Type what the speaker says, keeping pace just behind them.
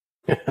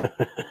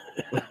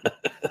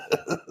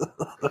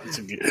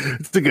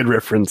It's a good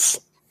reference.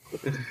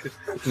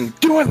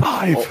 Do it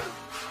live.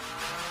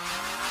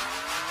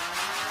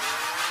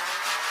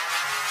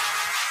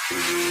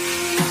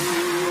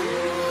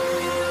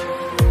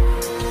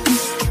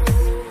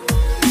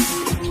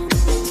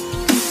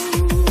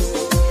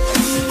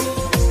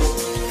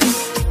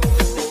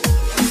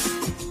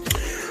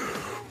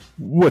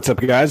 What's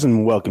up, guys,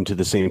 and welcome to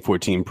the Same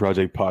 14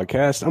 Project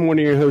Podcast. I'm one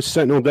of your hosts,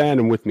 Sentinel Dan,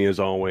 and with me, as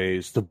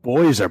always, the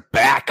boys are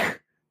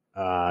back.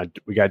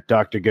 We got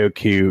Dr.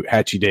 Goku,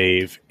 Hatchy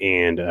Dave,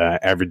 and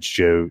Average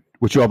Joe.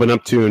 What you all been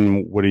up to,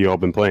 and what have you all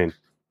been playing?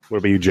 What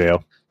about you,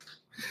 JL?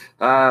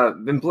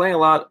 Been playing a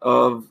lot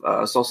of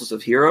Solstice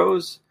of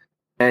Heroes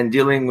and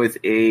dealing with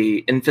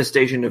a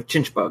infestation of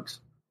chinch bugs.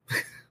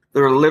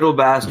 They're little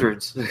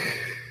bastards.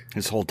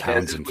 His whole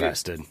town's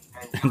infested.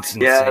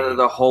 Yeah,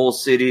 the whole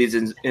city is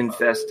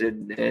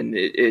infested, and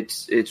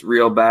it's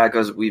real bad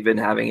because we've been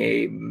having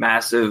a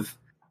massive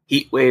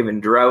heat wave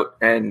and drought,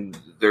 and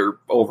they're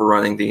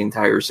overrunning the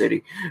entire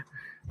city.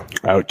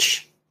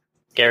 Ouch.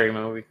 Scary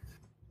movie.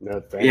 No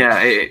thanks. Yeah,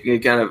 it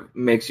kind of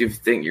makes you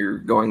think you're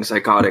going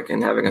psychotic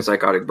and having a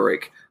psychotic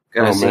break.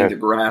 Kind of seeing the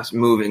grass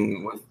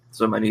moving with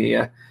so many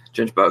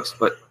chinch bugs.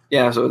 But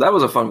yeah, so that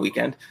was a fun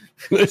weekend.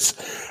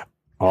 That's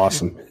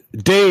awesome.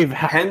 Dave,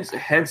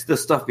 hence the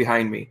stuff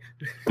behind me.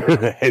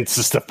 Hence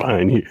the stuff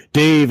behind you.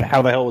 Dave,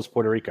 how the hell was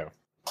Puerto Rico?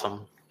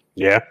 Awesome.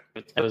 Yeah?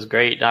 It was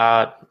great.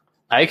 I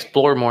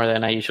explored more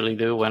than I usually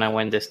do when I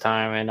went this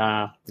time,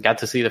 and got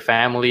to see the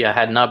family. I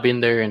had not been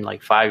there in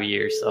like 5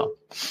 years, so.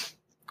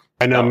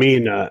 I know me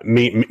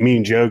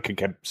and Joe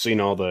kept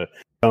seeing all the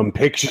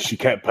pictures she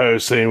kept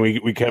posting.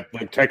 We kept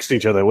like texting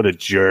each other. What a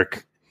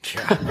jerk.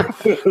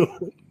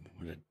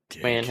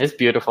 Man, it's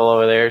beautiful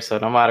over there, so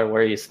no matter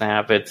where you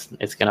snap,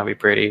 it's gonna be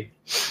pretty.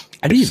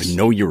 I didn't even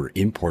know you were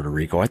in Puerto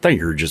Rico. I thought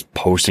you were just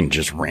posting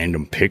just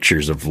random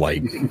pictures of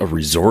like a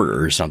resort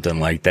or something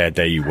like that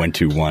you went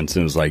to once,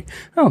 and it was like,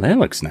 oh, that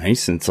looks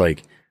nice. And it's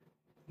like,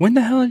 when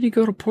the hell did you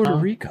go to Puerto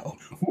Rico?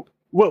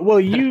 Well,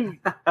 you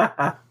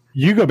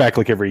go back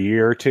like every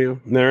year or two,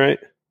 isn't that right?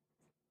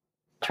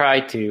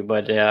 Try to,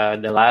 but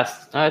the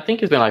last, I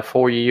think it's been like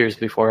 4 years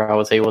before I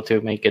was able to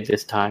make it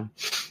this time.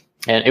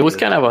 And it was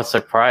kind of a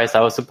surprise.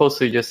 I was supposed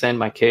to just send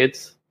my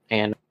kids,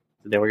 and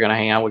they were going to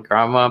hang out with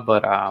grandma,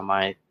 but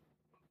my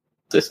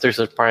sister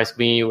surprised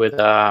me with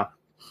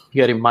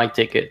getting my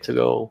ticket to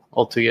go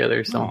all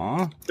together. So.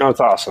 Aww. Oh, it's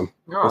awesome.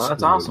 Oh,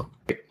 that's awesome.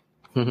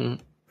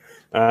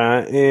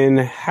 And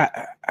how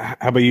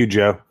about you,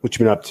 Joe? What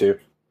you been up to?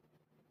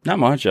 Not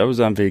much. I was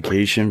on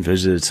vacation,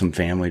 visited some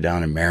family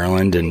down in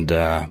Maryland, and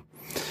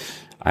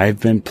I've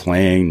been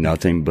playing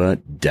nothing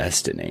but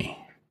Destiny.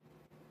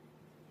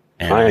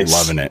 And nice. I'm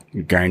loving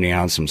it. Grinding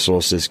out some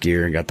Solstice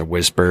gear. Got the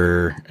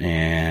Whisper.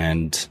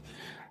 And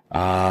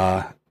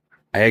I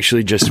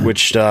actually just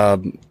switched. I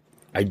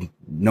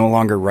no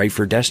longer write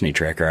for Destiny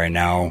Tracker. I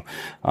now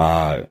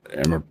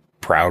am a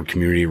proud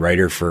community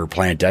writer for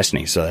Planet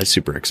Destiny. So that's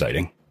super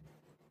exciting.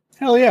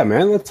 Hell yeah,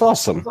 man. That's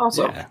awesome. That's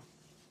awesome. Yeah.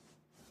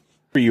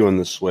 For you on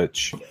the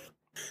Switch.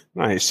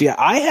 Nice. Yeah,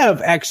 I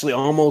have actually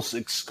almost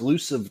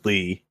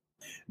exclusively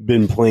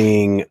been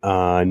playing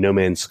No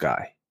Man's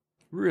Sky.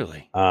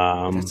 Really?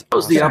 What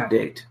was the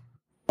update?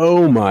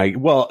 Oh my!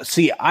 Well,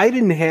 see, I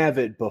didn't have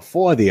it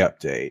before the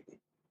update.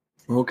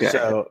 Okay.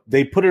 So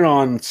they put it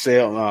on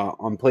sale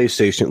on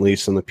PlayStation, at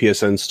least on the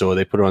PSN store.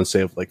 They put it on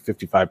sale for like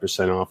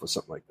 55% off or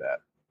something like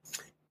that.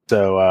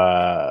 So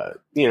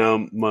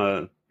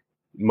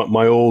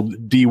my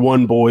old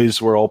D1 boys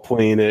were all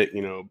playing it.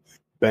 You know,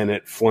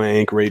 Bennett,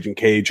 Flank, Raging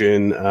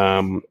Cajun,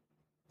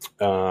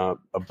 a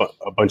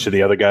bunch of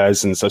the other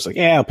guys, and so it's like,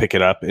 yeah, I'll pick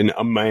it up, and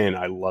man,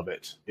 I love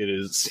it. It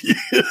is,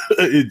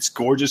 it's a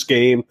gorgeous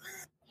game.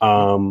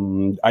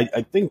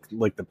 I think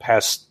like the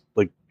past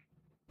like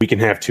week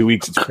and a half, 2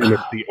 weeks, it's pretty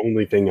much the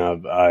only thing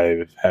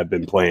I have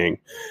been playing.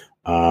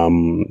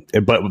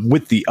 But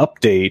with the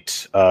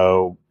update,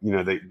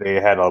 they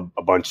had a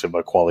bunch of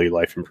quality of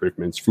life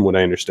improvements, from what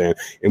I understand,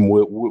 and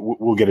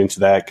we'll get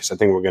into that because I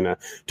think we're going to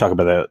talk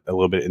about that a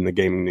little bit in the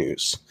gaming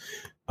news.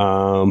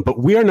 But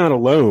we are not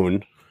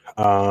alone.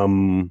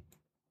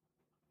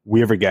 We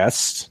have a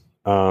guest.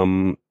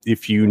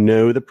 If you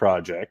know the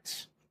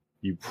project,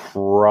 you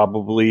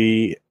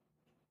probably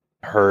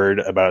heard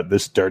about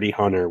this Dirty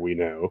Hunter we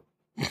know.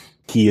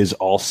 He is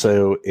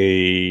also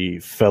a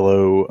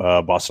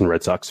fellow Boston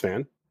Red Sox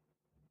fan.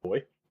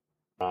 Boy.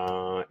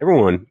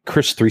 Everyone,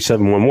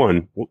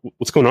 Chris3711.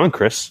 What's going on,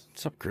 Chris?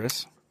 What's up,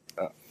 Chris?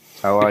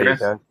 How are you Chris?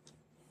 guys?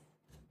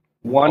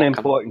 One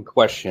important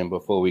question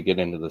before we get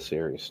into the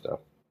serious stuff.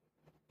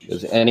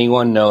 Does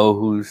anyone know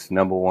who's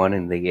number one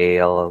in the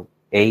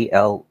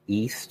AL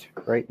East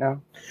right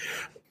now?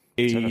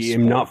 I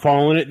am not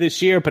following it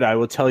this year, but I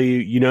will tell you,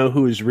 you know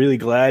who is really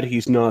glad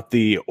he's not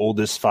the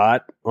oldest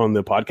fart on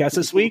the podcast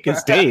this week?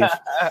 It's Dave. Is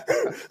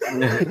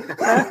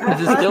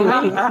it still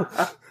me?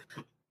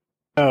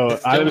 Oh,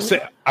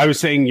 I was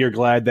saying you're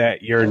glad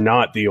that you're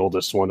not the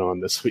oldest one on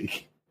this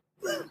week.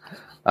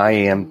 I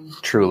am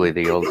truly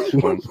the oldest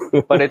one,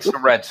 but it's the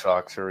Red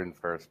Sox are in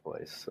first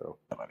place. So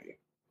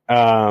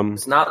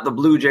it's not the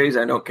Blue Jays.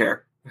 I don't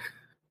care.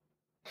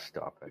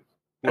 Stop it.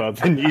 Well,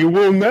 then you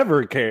will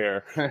never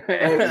care.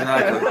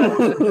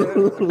 Exactly.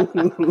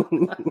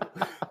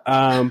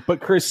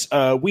 But Chris,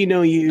 we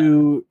know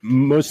you.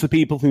 Most of the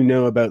people who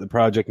know about the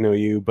project know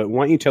you. But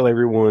why don't you tell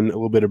everyone a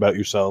little bit about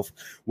yourself?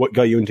 What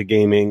got you into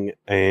gaming,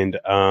 and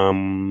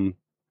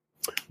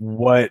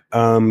what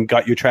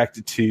got you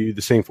attracted to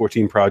the Same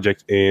 14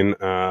 project, and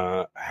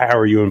how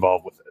are you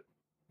involved with it?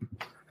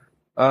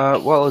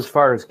 Well, as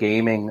far as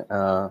gaming,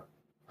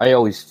 I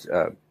always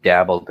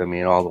dabbled. I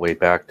mean, all the way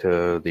back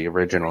to the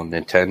original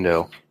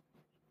Nintendo.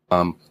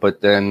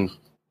 But then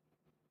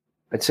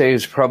I'd say it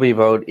was probably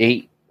about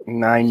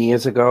 8-9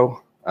 years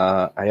ago.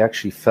 I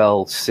actually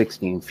fell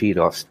 16 feet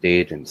off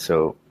stage, and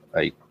so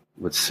I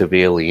was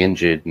severely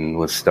injured and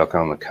was stuck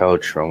on the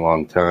couch for a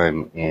long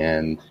time.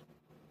 And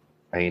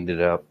I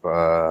ended up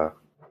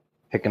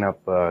picking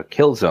up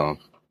Killzone.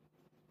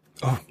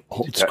 Oh,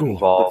 old school.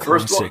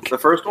 The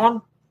first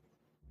one?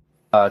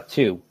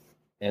 2.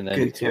 And then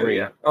Okay, 3.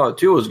 yeah. Oh,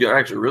 2 was good,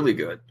 actually really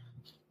good.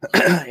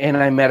 And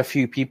I met a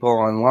few people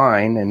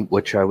online, and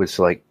which I was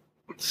like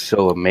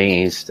so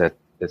amazed that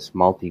this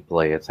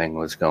multiplayer thing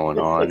was going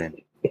on.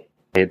 And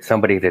I had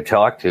somebody to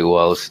talk to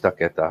while I was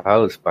stuck at the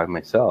house by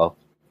myself.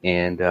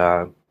 And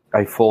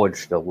I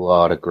forged a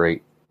lot of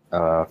great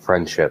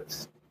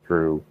friendships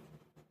through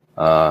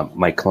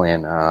my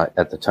clan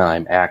at the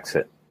time,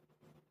 Axit.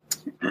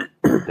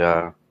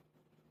 And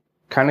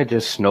kind of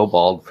just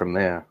snowballed from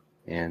there.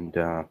 And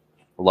a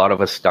lot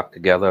of us stuck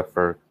together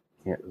for,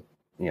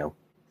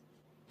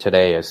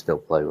 today I still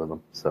play with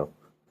them. So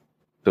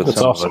That's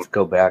some awesome. of us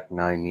go back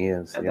 9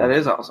 years. Yeah, that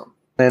is awesome.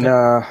 And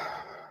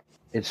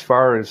as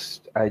far as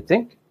I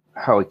think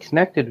how I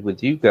connected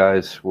with you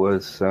guys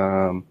was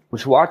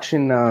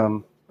watching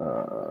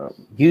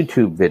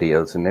YouTube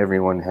videos, and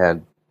everyone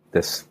had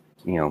this,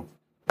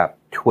 app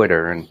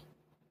Twitter, and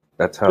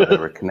that's how they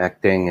were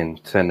connecting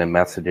and sending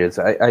messages.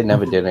 I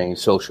never did any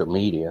social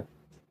media.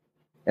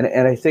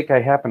 And I think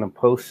I happened to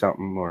post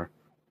something, or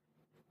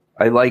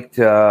I liked,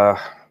 I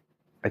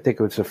think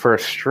it was the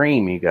first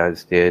stream you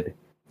guys did,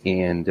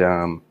 and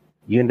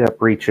you ended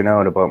up reaching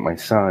out about my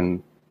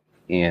son,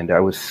 and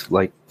I was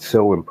like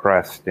so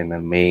impressed and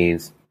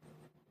amazed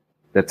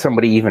that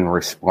somebody even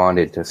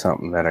responded to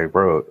something that I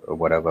wrote or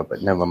whatever,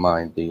 but never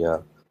mind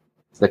the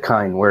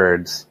kind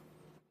words.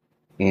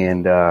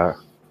 And I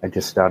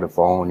just started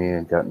following you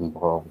and got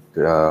involved,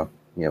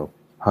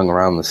 hung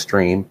around the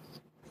stream,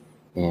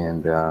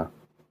 and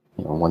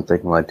one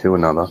thing led to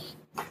another.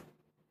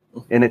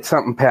 And it's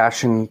something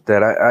passionate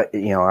that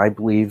I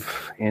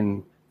believe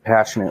in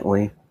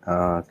passionately,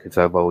 because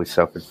I've always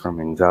suffered from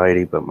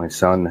anxiety, but my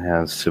son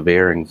has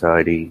severe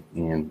anxiety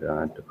and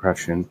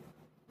depression.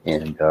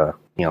 And,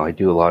 I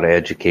do a lot of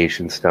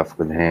education stuff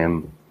with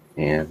him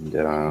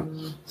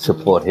and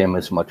support him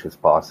as much as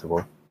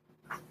possible.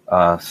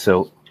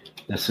 So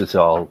this has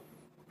all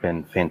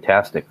been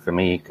fantastic for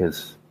me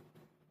because,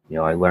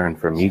 I learn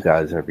from you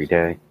guys every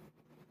day.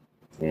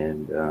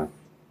 And it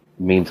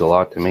means a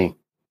lot to me.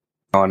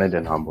 Honored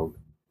and humbled,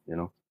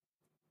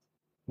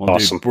 Well,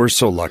 Awesome. dude, we're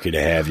so lucky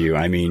to have you.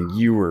 I mean,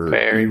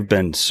 you've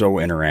been so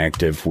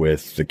interactive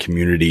with the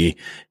community,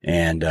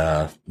 and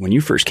when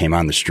you first came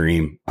on the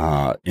stream,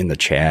 in the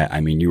chat, I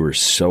mean, you were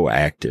so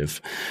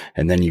active,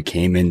 and then you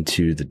came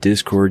into the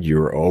Discord. You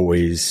were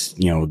always,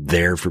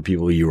 there for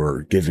people. You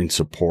were giving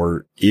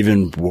support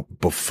even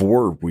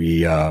before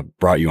we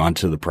brought you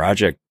onto the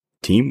project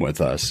team with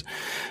us.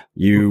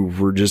 You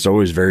were just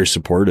always very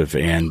supportive,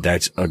 and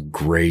that's a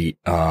great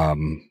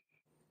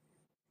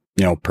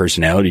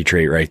personality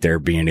trait right there,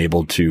 being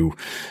able to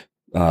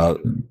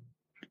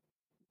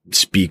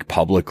speak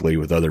publicly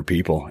with other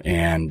people.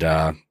 And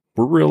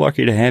we're real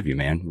lucky to have you,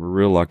 man. We're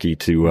real lucky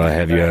to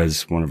have you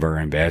as one of our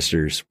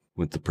ambassadors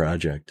with the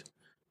project.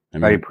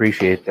 I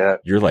appreciate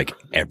that. You're like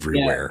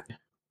everywhere.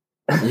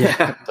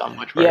 Yeah.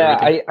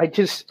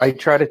 I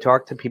try to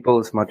talk to people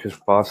as much as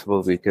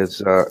possible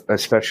because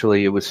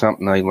especially it was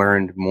something I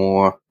learned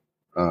more,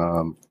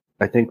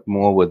 I think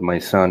more with my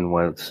son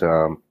was,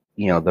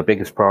 the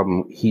biggest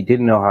problem, he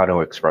didn't know how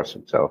to express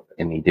himself,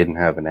 and he didn't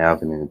have an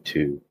avenue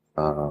to,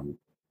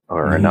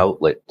 or an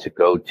outlet to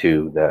go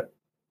to that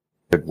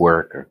could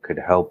work or could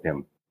help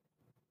him.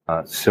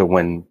 So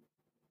when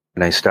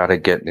I started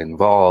getting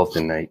involved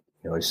and I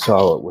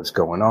saw what was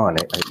going on,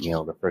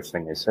 the first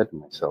thing I said to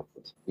myself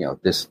was,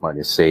 this might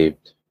have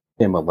saved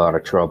him a lot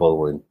of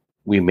trouble, and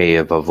we may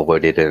have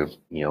avoided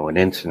an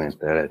incident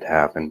that had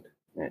happened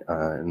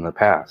in the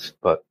past.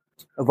 But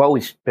I've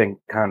always been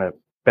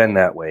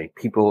that way.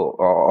 People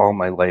all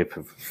my life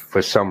have,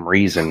 for some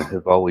reason,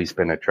 have always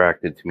been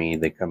attracted to me.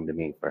 They come to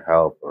me for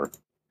help or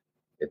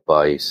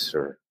advice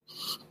or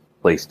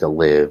place to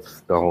live,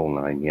 the whole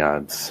 9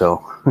 yards.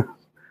 So,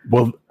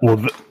 well,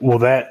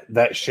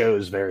 that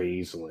shows very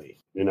easily.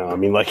 I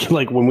mean,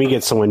 like when we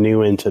get someone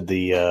new into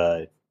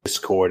the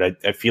Discord.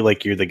 I feel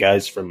like you're the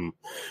guys from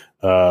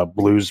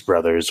Blues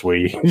Brothers, where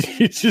you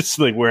just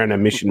like we're on a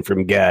mission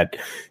from God,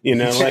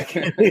 like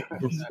right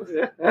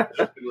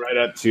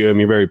up to him.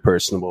 You're very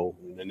personable.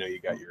 I know you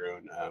got your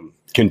own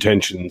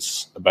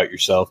contentions about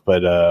yourself,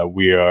 but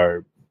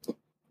we're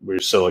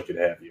so lucky to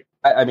have you.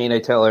 I mean, I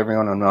tell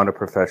everyone I'm not a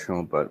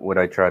professional, but what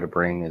I try to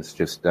bring is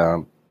just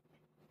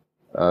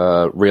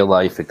real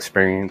life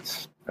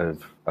experience.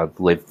 I've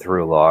lived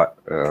through a lot,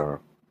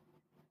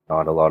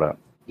 not a lot of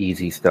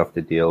easy stuff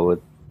to deal with.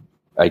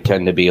 I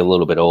tend to be a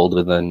little bit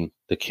older than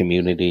the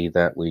community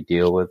that we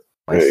deal with.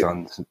 My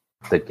son's,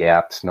 the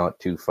gap's not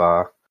too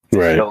far.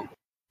 Right.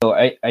 So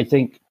I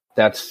think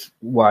that's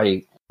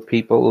why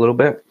people a little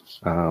bit,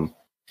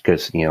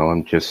 because,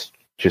 I'm just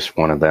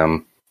one of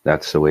them.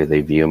 That's the way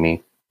they view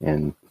me.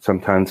 And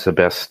sometimes the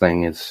best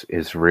thing is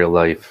real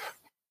life,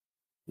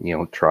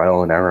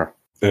 trial and error.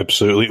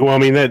 Absolutely. Well, I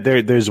mean,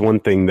 there's one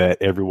thing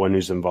that everyone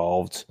who's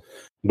involved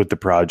with the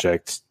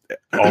project,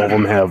 all of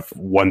them have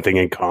one thing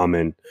in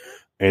common,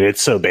 and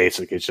it's so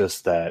basic. It's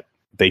just that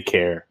they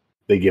care.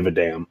 They give a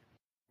damn.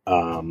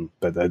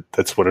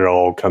 That's what it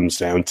all comes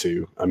down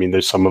to. I mean,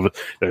 there's some of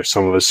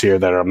us here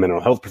that are mental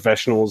health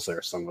professionals. There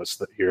are some of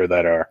us here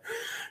that are,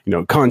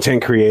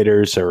 content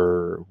creators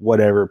or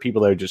whatever.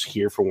 People that are just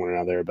here for one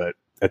another. But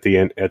at the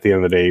end of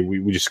the day,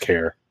 we just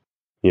care.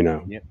 Yeah.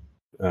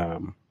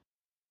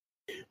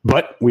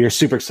 But we are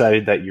super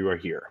excited that you are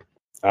here.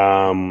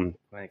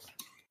 Thanks.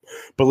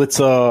 But let's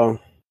roll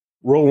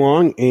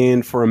along.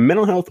 And for a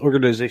mental health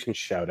organization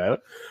shout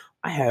out,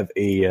 I have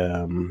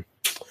an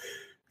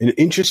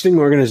interesting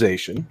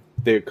organization.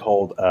 They're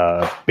called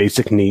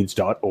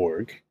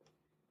basicneeds.org.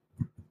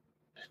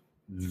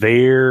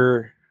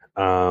 Their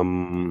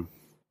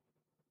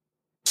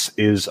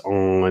is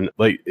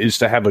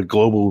to have a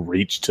global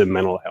reach to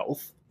mental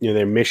health.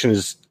 Their mission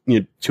is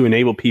to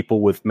enable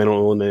people with mental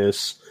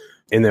illness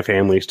and their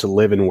families to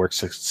live and work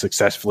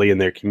successfully in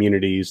their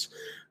communities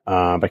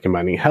by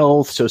combining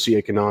health,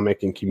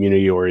 socioeconomic, and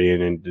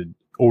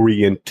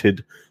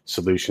community-oriented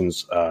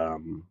solutions,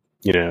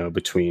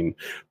 between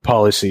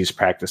policies,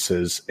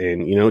 practices,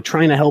 and,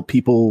 trying to help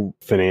people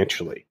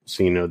financially.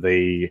 So,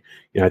 I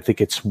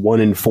think it's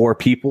 1 in 4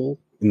 people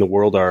in the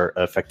world are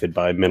affected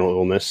by mental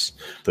illness,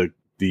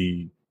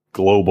 the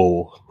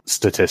global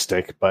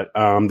statistic, but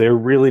they're a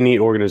really neat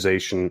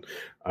organization.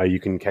 You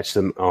can catch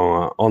them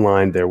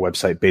online, their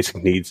website,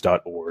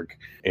 basicneeds.org.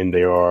 And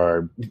there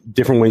are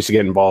different ways to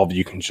get involved.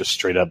 You can just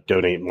straight up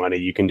donate money.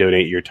 You can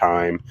donate your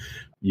time.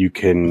 You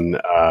can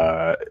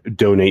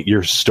donate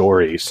your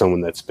story,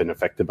 someone that's been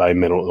affected by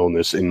mental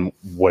illness in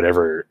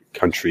whatever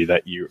country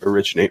that you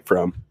originate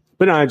from.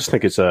 But I just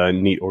think it's a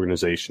neat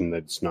organization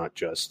that's not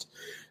just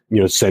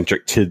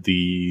centric to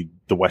the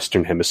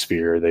Western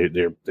Hemisphere.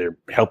 They're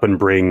helping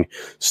bring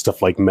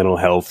stuff like mental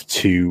health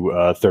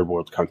to third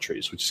world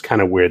countries, which is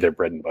kind of where their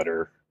bread and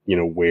butter,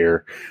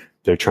 where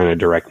they're trying to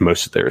direct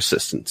most of their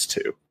assistance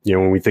to.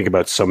 When we think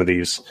about some of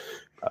these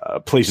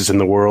places in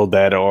the world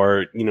that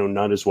are,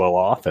 not as well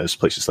off as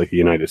places like the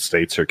United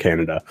States or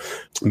Canada,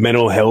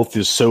 mental health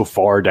is so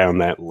far down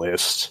that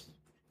list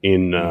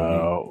in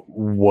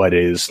what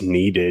is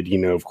needed.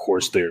 Of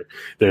course, they're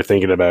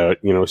thinking about,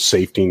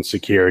 safety and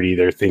security.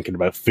 They're thinking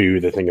about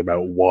food. They're thinking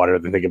about water.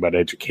 They're thinking about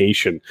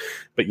education.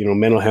 But,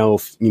 mental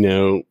health,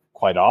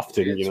 quite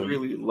often, it's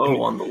really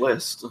low on the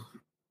list.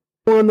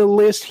 On the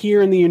list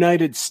here in the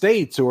United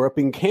States or up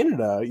in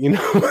Canada,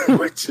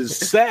 which is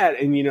sad.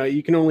 And,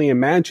 you can only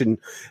imagine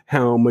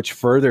how much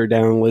further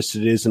down the list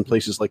it is in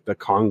places like the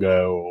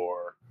Congo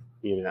or,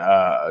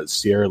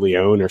 Sierra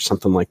Leone or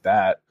something like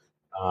that.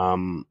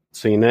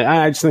 So,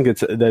 I just think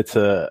that's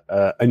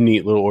a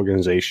neat little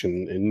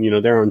organization,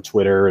 and, they're on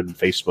Twitter and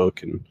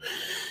Facebook and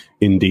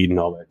Indeed and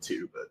all that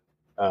too. But,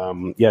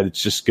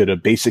 it's just go to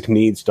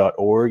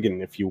basicneeds.org.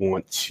 And if you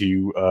want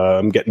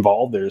to get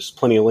involved, there's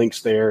plenty of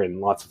links there and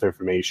lots of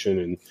information,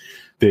 and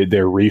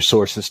their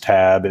resources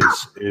tab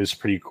is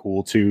pretty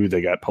cool too.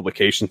 They got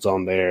publications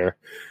on there.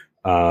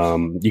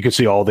 You can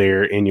see all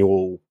their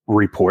annual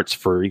reports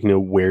for,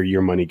 where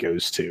your money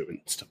goes to and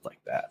stuff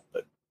like that.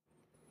 But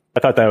I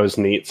thought that was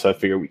neat, so I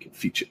figured we could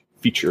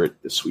feature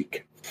it this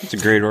week. That's a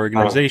great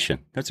organization.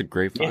 That's a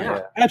great find.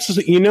 Yeah,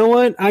 absolutely. You know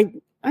what?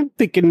 I'm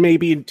thinking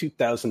maybe in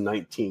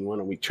 2019, why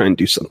don't we try and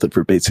do something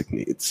for Basic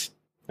Needs?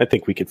 I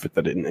think we could fit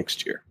that in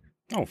next year.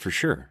 Oh, for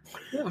sure.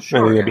 Yeah,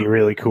 sure. I think it'd be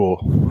really cool.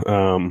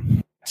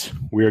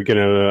 We're going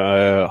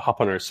to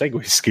hop on our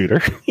Segway scooter.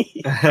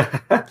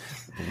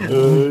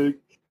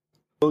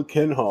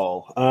 Ken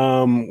Hall.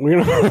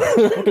 We're gonna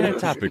What kind of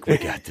topic we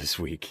got this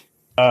week?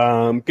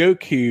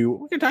 Goku,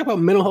 we're going to talk about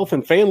mental health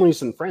and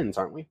families and friends,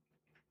 aren't we?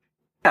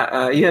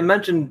 Yeah, you had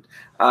mentioned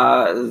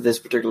this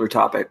particular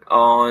topic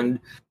on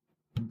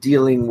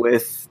dealing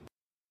with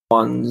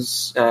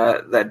ones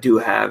that do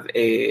have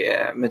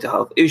a mental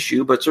health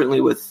issue, but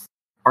certainly with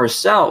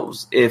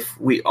ourselves if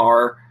we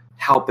are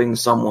helping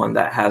someone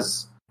that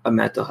has a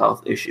mental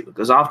health issue.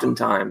 Because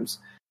oftentimes,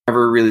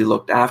 never really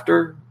looked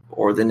after,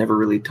 or they never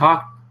really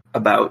talked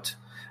about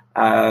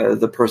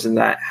the person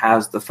that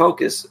has the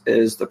focus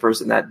is the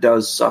person that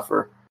does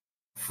suffer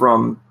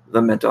from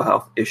the mental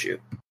health issue.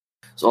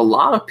 So a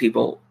lot of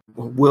people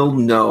will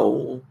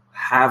know,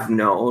 have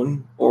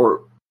known,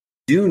 or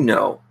do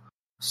know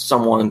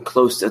someone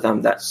close to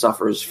them that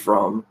suffers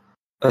from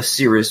a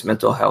serious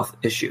mental health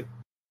issue.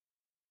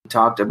 We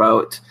talked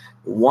about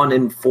 1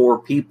 in 4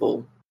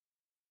 people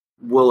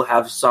will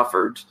have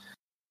suffered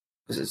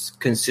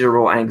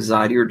considerable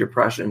anxiety or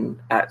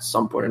depression at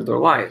some point in their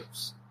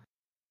lives.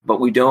 But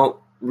we don't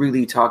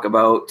really talk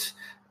about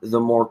the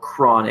more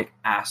chronic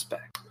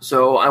aspect.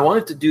 So I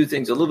wanted to do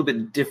things a little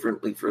bit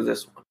differently for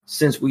this one.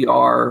 Since we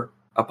are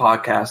a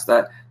podcast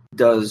that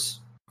does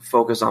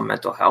focus on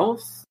mental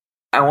health,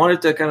 I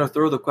wanted to kind of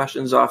throw the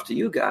questions off to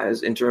you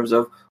guys in terms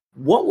of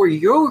what were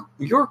your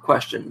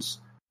questions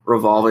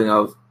revolving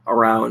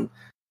around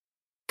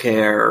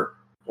care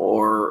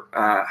or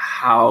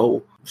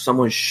how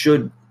someone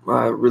should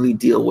really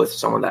deal with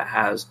someone that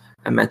has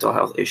a mental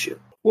health issue.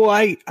 Well,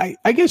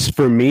 I guess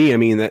for me, I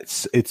mean,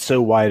 it's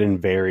so wide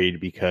and varied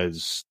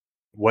because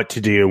what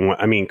to do,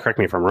 I mean, correct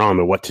me if I'm wrong,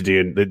 but what to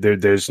do,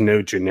 there's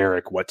no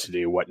generic what to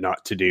do, what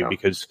not to do,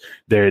 because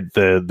they're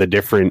the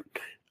different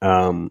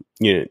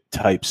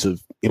types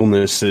of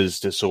illnesses,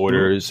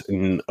 disorders,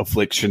 and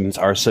afflictions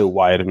are so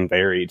wide and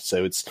varied.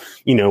 So it's,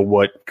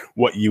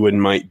 what you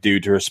might do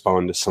to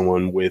respond to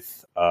someone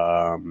with,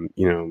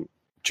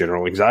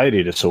 general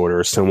anxiety disorder,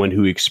 or someone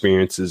who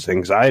experiences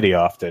anxiety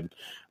often.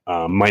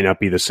 Might not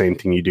be the same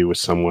thing you do with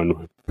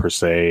someone per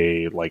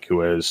se, like who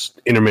has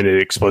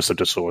intermittent explosive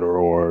disorder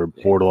or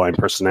borderline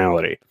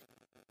personality.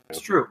 It's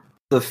true.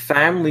 The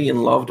family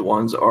and loved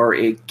ones are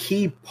a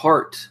key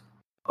part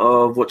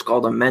of what's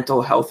called a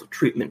mental health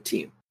treatment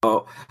team.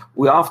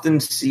 We often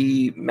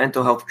see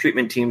mental health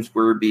treatment teams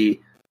where it be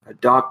a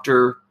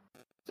doctor,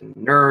 a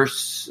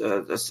nurse,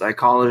 a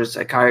psychologist,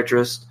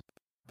 psychiatrist,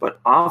 but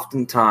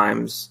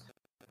oftentimes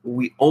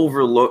we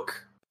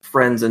overlook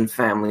friends and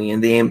family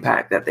and the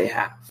impact that they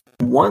have.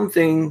 One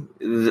thing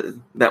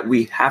that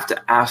we have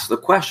to ask the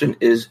question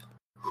is,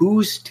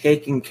 who's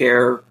taking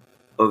care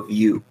of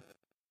you?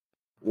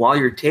 While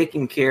you're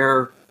taking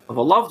care of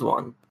a loved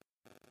one,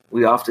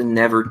 we often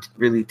never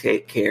really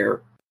take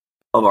care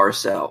of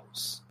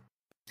ourselves.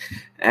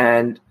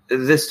 And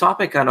this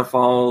topic kind of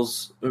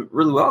falls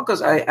really well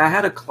because I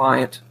had a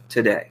client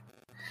today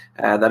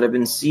that I've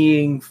been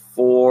seeing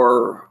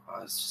for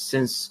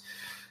since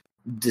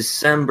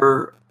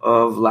December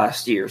of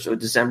last year, so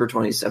December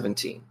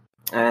 2017.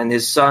 And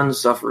his son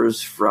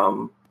suffers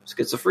from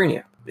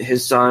schizophrenia.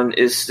 His son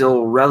is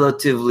still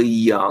relatively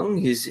young.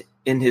 He's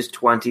in his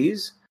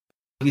 20s.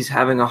 He's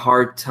having a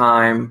hard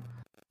time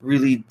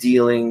really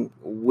dealing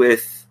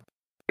with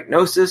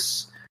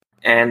diagnosis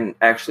and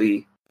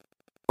actually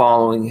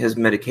following his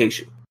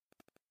medication.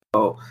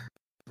 So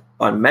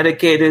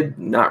unmedicated,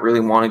 not really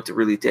wanting to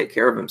really take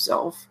care of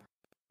himself.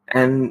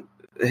 And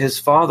his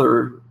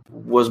father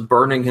was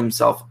burning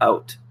himself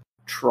out,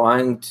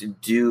 trying to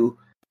do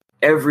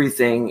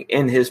everything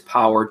in his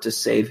power to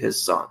save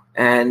his son.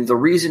 And the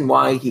reason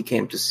why he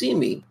came to see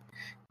me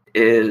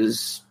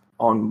is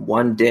on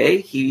one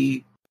day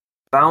he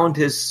found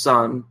his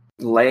son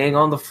laying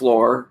on the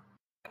floor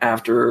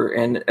after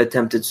an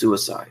attempted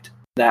suicide.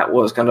 That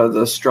was kind of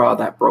the straw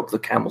that broke the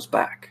camel's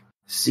back.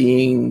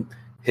 Seeing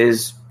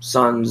his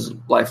son's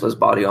lifeless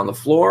body on the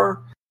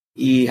floor,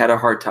 he had a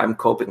hard time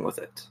coping with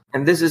it.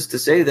 And this is to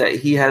say that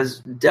he has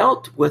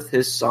dealt with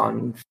his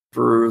son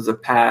for the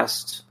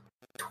past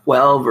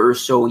 12 or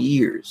so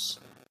years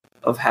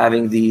of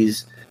having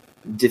these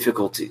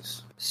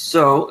difficulties.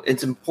 So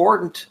it's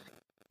important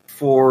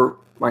for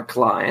my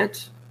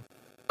client,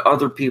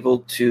 other people,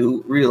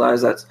 to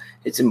realize that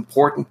it's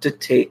important to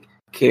take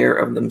care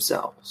of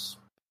themselves.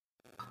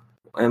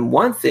 And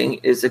one thing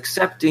is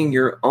accepting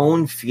your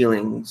own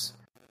feelings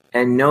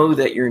and know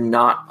that you're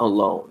not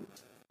alone.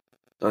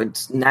 So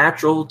it's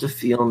natural to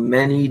feel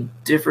many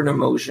different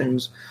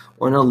emotions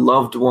when a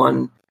loved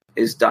one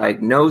is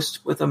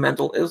diagnosed with a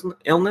mental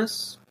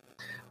illness.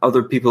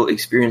 Other people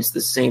experience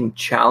the same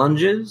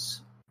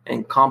challenges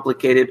and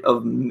complication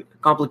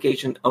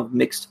of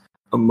mixed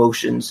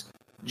emotions,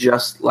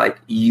 just like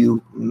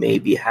you may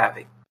be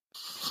having.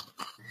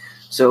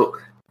 So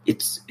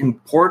it's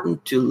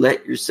important to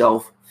let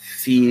yourself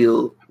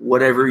feel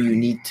whatever you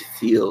need to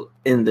feel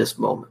in this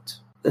moment.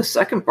 The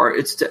second part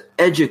is to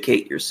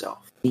educate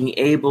yourself, being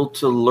able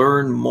to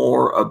learn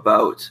more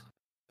about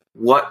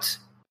what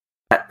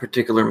that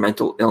particular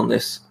mental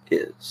illness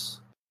is,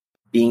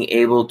 being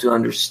able to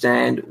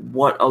understand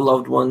what a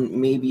loved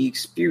one may be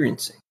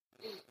experiencing.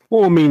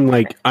 Well,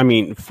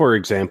 for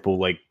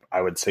example,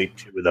 I would say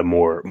two of the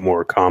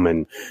more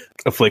common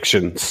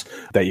afflictions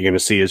that you're going to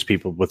see is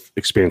people with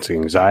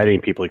experiencing anxiety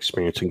and people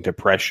experiencing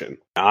depression.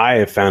 I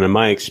have found in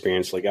my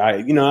experience,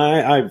 I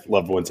have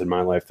loved ones in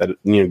my life that,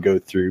 go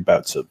through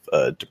bouts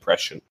of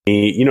depression.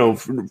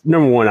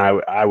 Number one,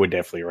 I would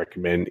definitely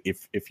recommend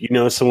if you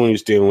know someone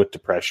who's dealing with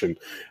depression,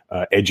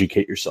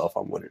 educate yourself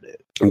on what it is.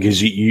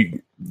 Because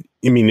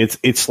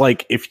it's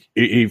like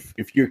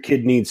if your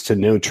kid needs to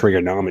know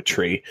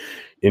trigonometry,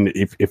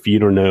 if you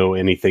don't know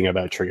anything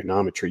about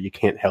trigonometry, you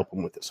can't help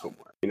them with this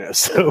homework,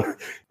 So,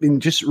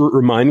 and just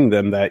reminding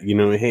them that,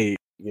 hey,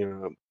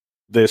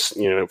 this,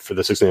 for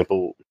this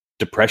example,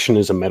 depression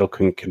is a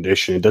medical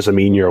condition. It doesn't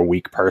mean you're a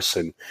weak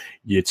person.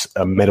 It's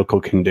a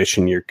medical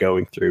condition you're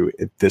going through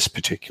at this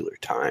particular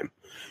time.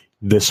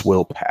 This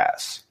will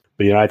pass.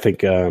 But, I think,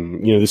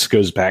 this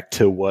goes back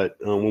to what,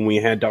 when we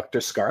had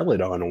Dr.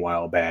 Scarlett on a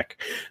while back,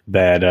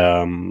 that,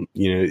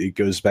 it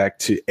goes back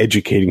to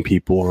educating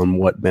people on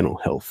what mental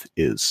health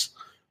is,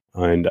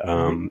 and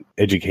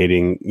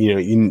educating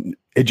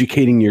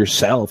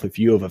yourself. If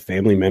you have a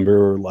family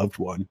member or loved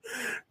one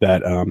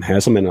that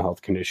has a mental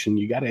health condition,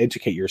 you got to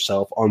educate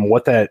yourself on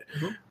what that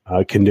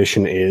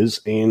condition is,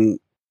 and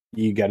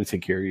you got to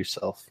take care of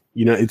yourself.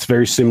 It's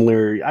very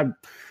similar.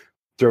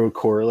 Throw a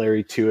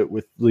corollary to it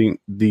with the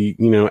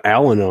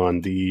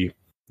Al-Anon.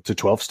 It's a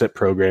 12-step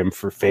program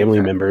for family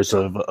members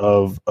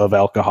of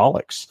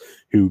alcoholics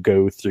who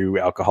go through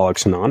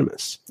Alcoholics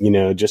Anonymous.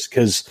 Just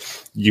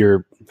because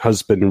your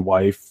husband,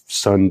 wife,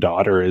 son,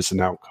 daughter is an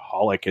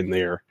alcoholic in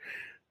there,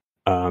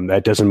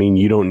 that doesn't mean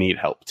you don't need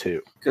help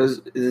too. Because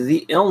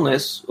the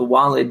illness,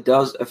 while it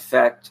does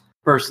affect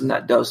the person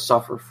that does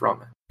suffer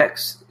from it,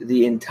 affects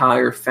the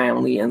entire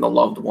family and the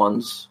loved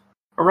ones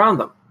around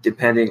them.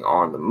 Depending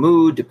on the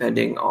mood,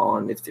 depending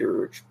on if there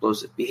are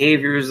explosive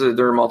behaviors,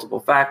 there are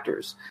multiple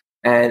factors.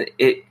 And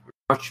it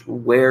much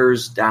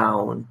wears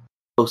down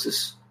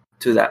closest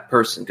to that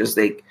person because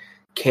they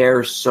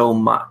care so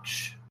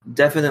much.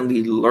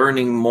 Definitely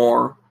learning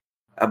more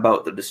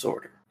about the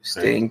disorder,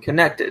 staying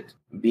connected,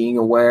 being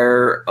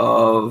aware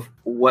of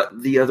what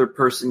the other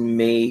person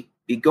may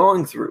be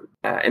going through,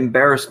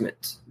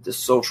 embarrassment, the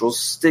social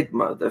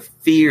stigma, the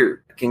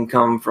fear can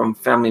come from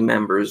family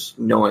members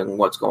knowing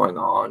what's going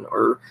on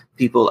or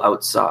people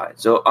outside.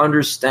 So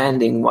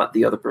understanding what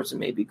the other person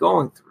may be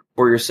going through.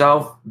 For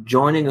yourself,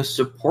 joining a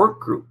support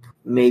group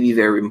may be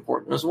very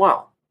important as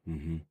well.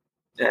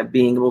 Mm-hmm.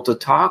 Being able to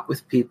talk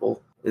with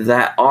people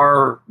that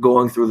are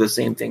going through the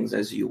same things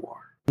as you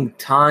are.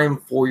 Time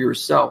for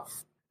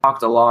yourself.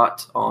 Talked a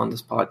lot on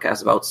this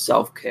podcast about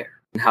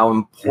self-care and how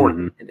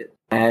important it is.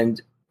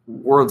 And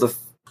we're the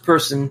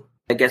person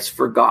that gets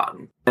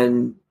forgotten.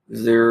 And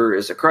there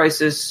is a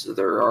crisis,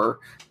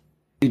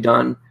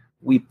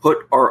 we put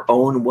our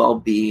own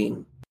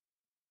well-being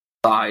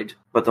aside,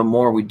 but the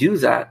more we do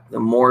that, the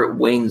more it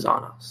wanes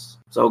on us.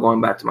 So going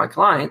back to my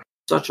client,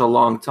 such a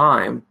long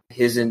time,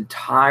 his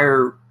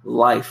entire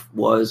life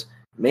was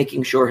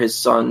making sure his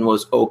son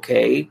was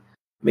okay,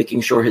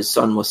 making sure his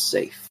son was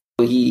safe.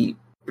 He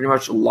pretty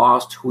much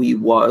lost who he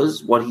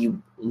was, what he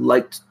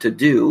liked to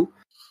do.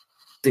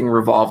 Everything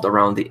revolved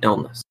around the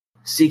illness.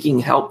 Seeking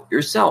help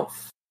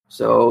yourself.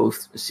 So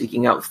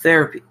seeking out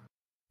therapy,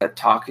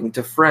 talking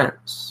to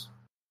friends,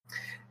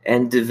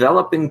 and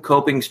developing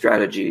coping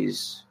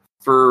strategies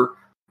for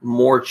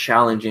more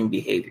challenging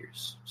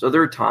behaviors. So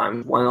there are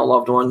times when a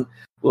loved one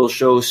will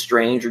show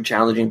strange or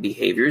challenging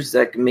behaviors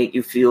that can make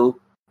you feel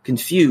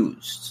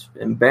confused,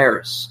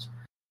 embarrassed,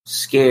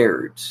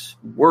 scared,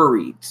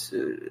 worried,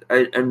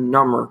 a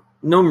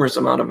numerous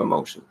amount of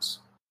emotions.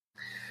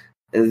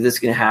 This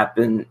can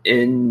happen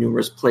in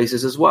numerous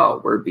places as well,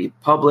 where it be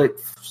public,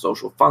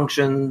 social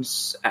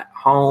functions, at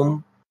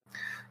home.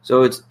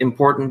 So it's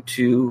important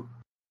to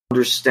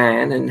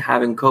understand and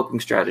having coping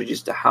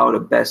strategies to how to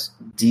best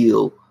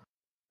deal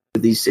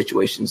with these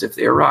situations if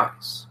they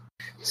arise.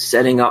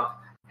 Setting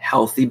up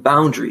healthy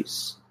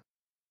boundaries.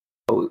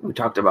 So we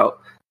talked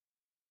about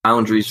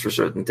boundaries for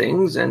certain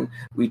things, and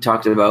we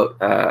talked about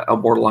a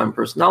borderline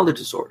personality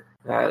disorder.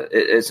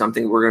 It's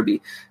something we're going to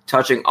be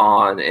touching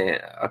on in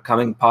a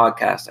coming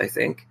podcast, I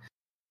think.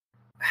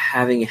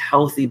 Having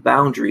healthy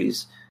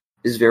boundaries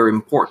is very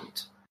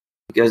important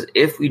because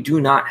if we do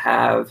not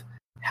have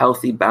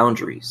healthy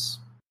boundaries,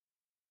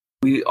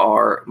 we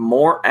are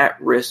more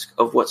at risk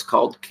of what's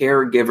called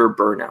caregiver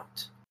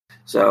burnout.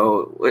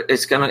 So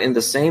it's kind of in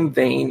the same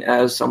vein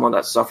as someone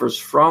that suffers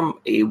from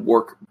a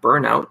work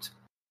burnout,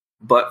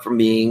 but from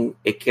being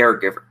a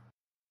caregiver.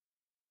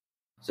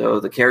 So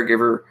the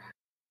caregiver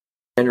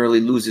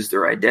generally loses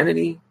their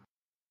identity,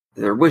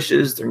 their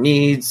wishes, their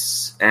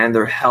needs, and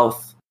their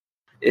health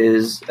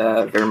is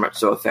very much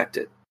so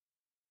affected.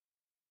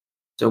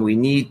 So we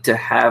need to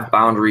have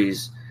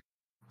boundaries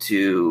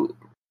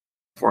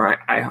for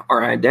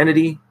our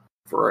identity,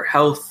 for our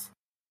health,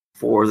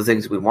 for the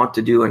things we want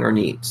to do and our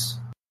needs.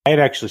 I had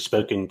actually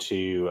spoken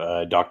to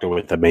a doctor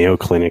with the Mayo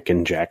Clinic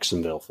in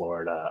Jacksonville,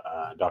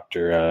 Florida,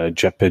 Dr.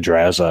 Jeff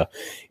Pedraza,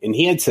 and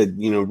he had said,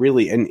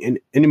 really, and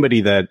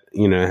anybody that,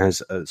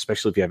 has,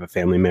 especially if you have a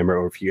family member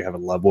or if you have a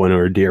loved one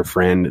or a dear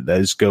friend that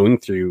is going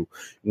through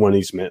one of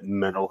these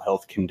mental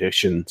health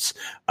conditions,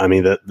 I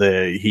mean,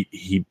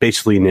 he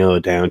basically nailed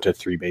it down to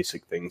three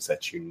basic things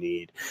that you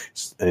need.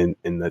 And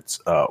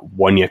that's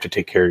one, you have to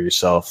take care of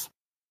yourself,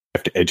 you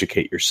have to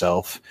educate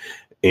yourself,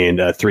 and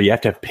three, you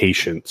have to have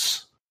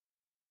patience.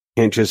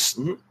 Can't just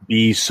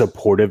be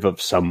supportive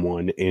of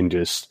someone and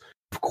just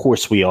of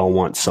course, we all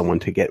want someone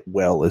to get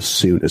well as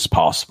soon as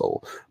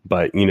possible.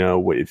 But you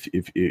know,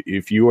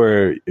 if you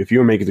are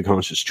making the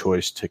conscious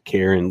choice to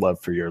care and love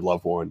for your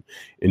loved one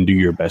and do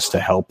your best to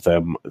help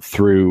them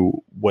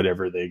through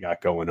whatever they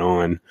got going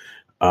on,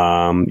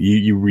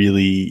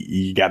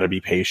 you got to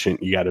be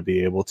patient. You got to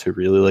be able to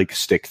really like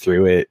stick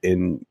through it,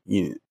 and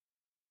you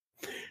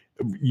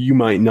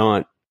might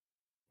not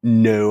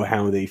know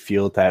how they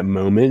feel at that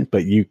moment,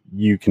 but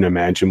you can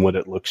imagine what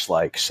it looks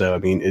like. So I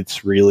mean,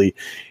 it's really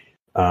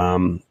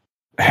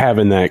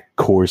having that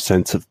core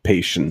sense of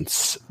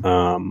patience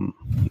and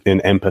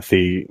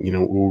empathy,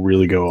 will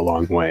really go a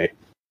long way.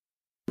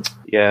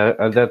 Yeah,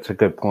 that's a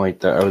good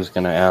point. I was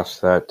going to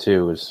ask that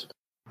too. Is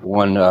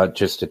one,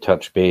 just to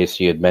touch base,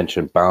 you had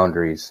mentioned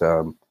boundaries.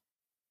 How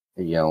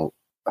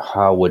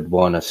would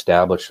one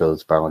establish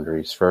those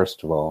boundaries,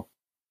 first of all?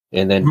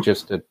 And then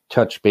just to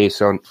touch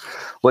base on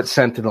what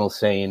Sentinel's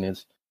saying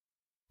is,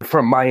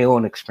 from my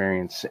own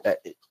experience,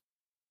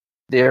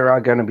 there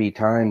are going to be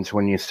times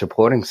when you're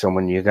supporting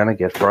someone, you're going to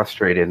get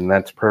frustrated, and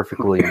that's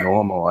perfectly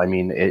normal. I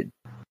mean,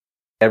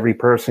 every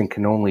person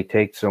can only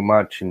take so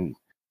much,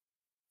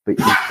 but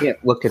you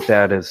can't look at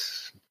that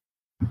as,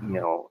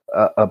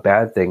 a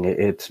bad thing.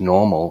 It's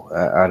normal.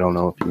 I don't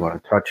know if you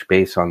want to touch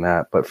base on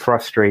that, but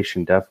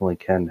frustration definitely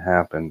can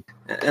happen.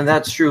 And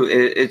that's true.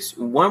 It's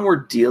when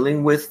we're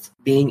dealing with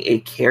being a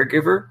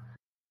caregiver,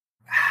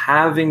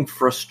 having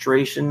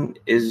frustration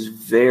is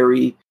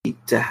very easy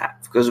to have,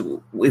 because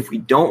if we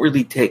don't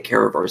really take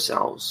care of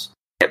ourselves,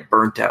 we get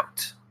burnt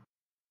out.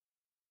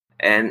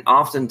 And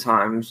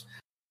oftentimes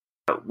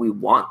we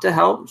want to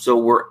help, so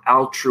we're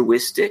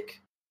altruistic,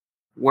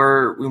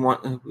 where we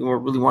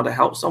really want to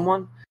help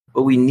someone,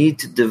 but we need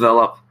to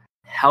develop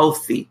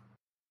healthy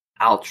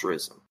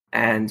altruism.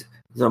 And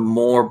the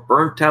more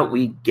burnt out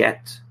we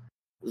get,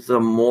 the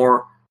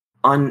more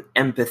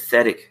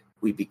unempathetic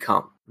we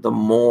become, the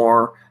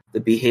more the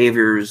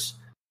behaviors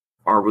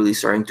are really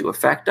starting to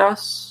affect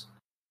us,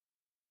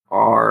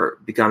 are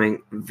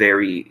becoming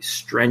very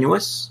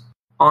strenuous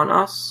on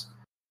us,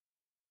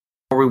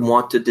 or we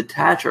want to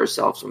detach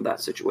ourselves from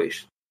that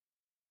situation.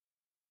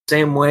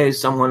 Same way as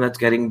someone that's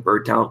getting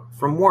burnt out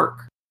from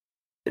work.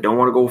 They don't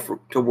want to go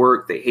to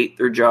work. They hate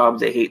their job.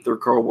 They hate their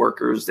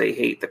coworkers. They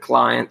hate the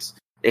clients.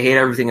 They hate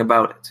everything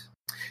about it.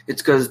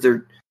 It's because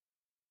they're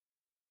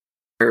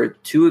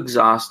too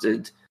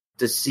exhausted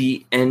to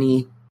see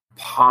any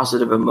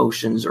positive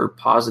emotions or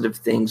positive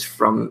things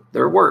from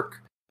their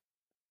work.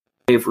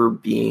 For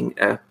being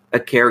a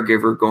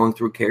caregiver going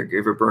through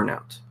caregiver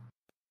burnout,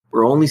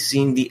 we're only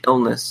seeing the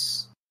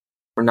illness.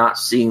 We're not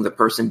seeing the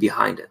person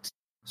behind it.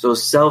 So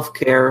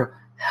self-care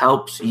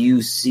helps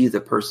you see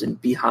the person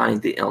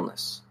behind the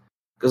illness,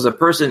 because the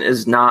person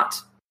is not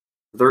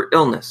their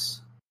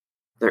illness.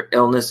 Their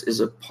illness is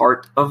a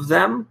part of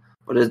them,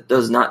 but it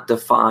does not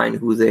define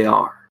who they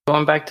are.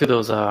 Going back to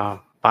those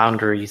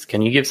boundaries,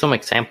 can you give some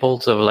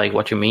examples of like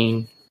what you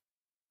mean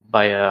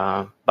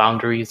by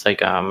boundaries?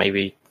 Like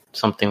maybe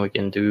something we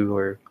can do,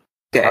 or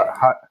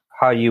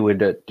how you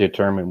would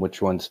determine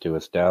which ones to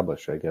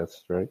establish, I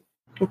guess, right?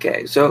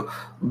 Okay, so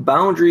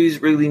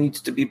boundaries really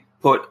needs to be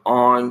put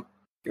on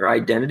your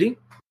identity,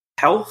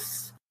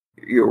 health,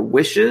 your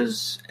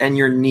wishes, and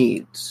your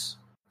needs.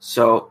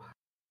 So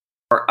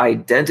our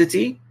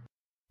identity,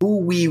 who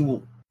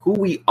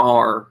we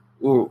are,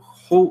 or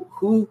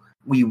who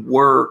we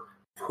were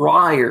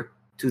prior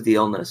to the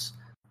illness,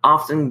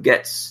 often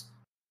gets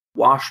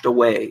washed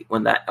away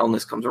when that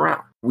illness comes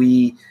around.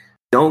 We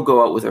don't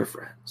go out with our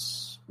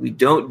friends. We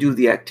don't do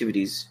the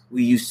activities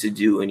we used to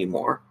do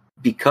anymore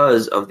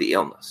because of the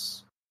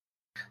illness.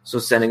 So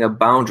setting up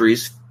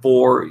boundaries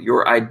for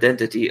your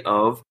identity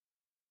of,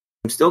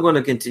 I'm still going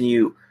to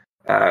continue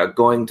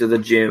going to the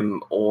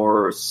gym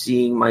or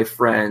seeing my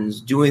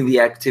friends, doing the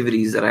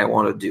activities that I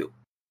want to do,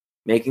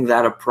 making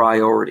that a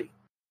priority.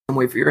 Same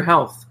way for your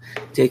health,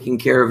 taking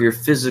care of your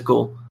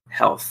physical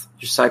health,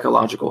 your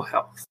psychological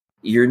health,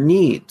 your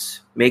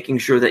needs, making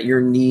sure that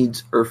your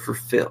needs are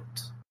fulfilled.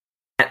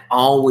 And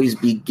always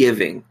be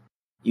giving.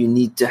 You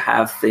need to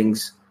have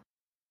things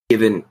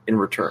given in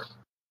return.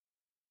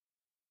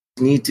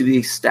 Need to be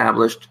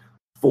established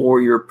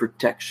for your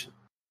protection.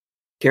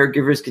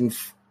 Caregivers can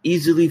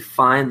easily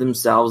find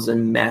themselves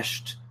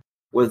enmeshed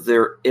with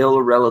their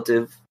ill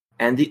relative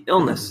and the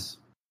illness.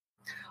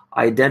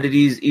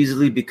 Identities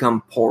easily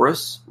become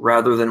porous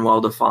rather than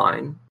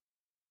well-defined.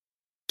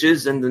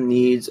 Wishes and the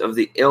needs of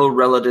the ill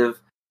relative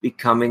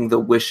becoming the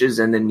wishes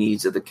and the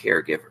needs of the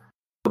caregiver.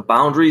 The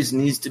boundaries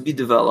needs to be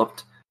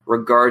developed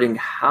regarding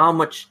how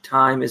much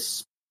time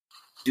is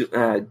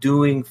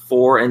doing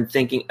for and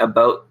thinking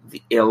about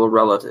the ill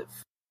relative.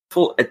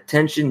 Full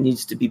attention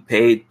needs to be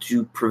paid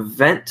to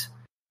prevent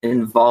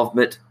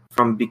involvement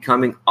from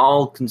becoming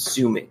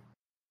all-consuming.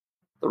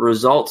 The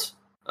result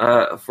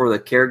for the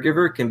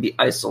caregiver can be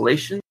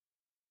isolation,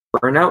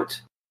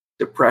 burnout,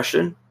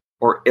 depression,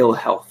 or ill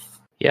health.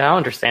 Yeah, I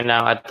understand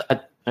now.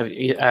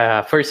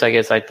 First, I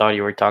guess I thought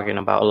you were talking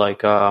about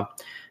like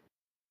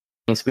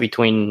things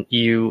between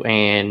you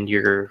and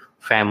your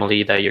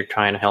family that you're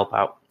trying to help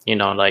out.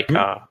 like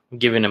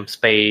giving them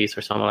space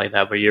or something like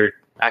that, but you're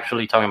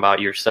actually talking about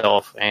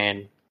yourself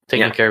and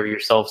taking care of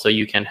yourself so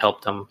you can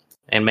help them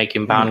and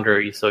making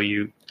boundaries so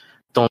you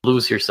don't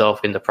lose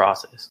yourself in the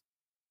process.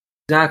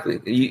 Exactly.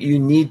 You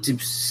need to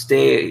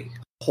stay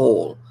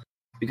whole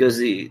because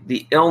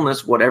the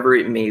illness, whatever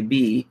it may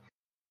be,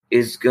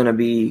 is going to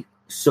be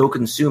so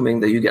consuming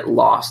that you get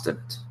lost in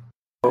it.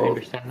 So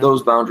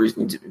those boundaries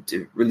need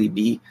to really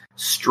be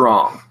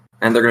strong,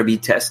 and they're going to be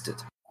tested.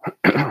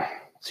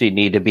 So you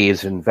need to be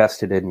as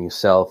invested in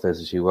yourself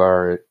as you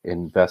are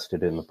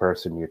invested in the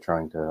person you're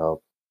trying to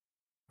help.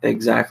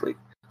 Exactly.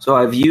 So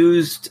I've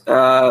used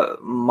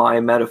my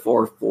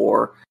metaphor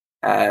for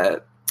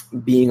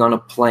being on a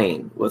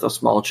plane with a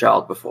small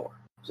child before.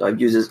 So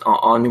I've used this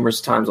on numerous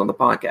times on the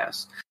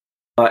podcast.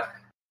 But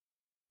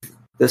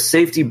the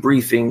safety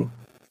briefing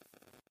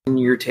when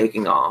you're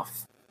taking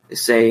off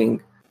is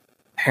saying,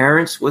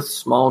 parents with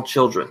small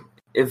children,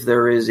 if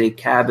there is a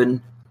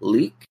cabin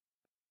leak,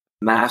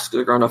 masks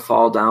are going to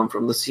fall down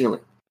from the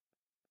ceiling.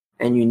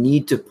 And you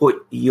need to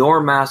put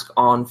your mask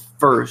on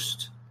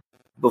first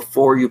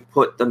before you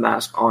put the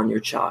mask on your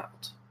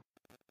child.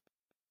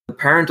 The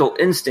parental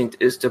instinct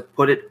is to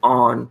put it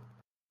on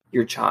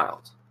your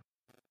child.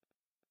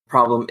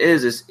 Problem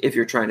is if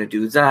you're trying to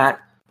do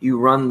that, you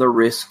run the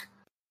risk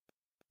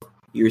of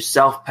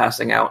yourself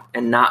passing out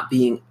and not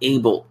being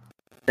able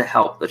to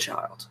help the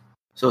child.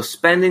 So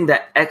spending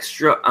that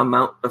extra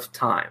amount of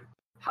time,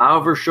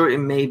 however short it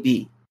may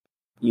be,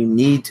 you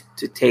need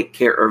to take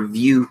care of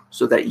you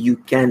so that you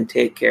can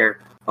take care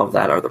of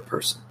that other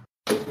person.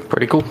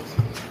 Pretty cool.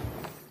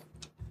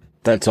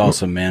 That's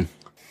awesome, man.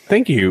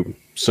 Thank you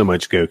so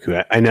much,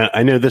 Goku.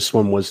 I know this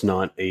one was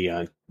not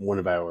a one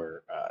of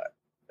our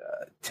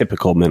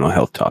typical mental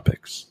health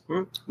topics,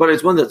 but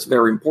it's one that's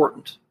very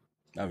important.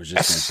 I was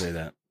just going to say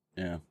that.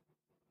 Yeah.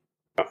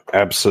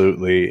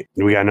 Absolutely.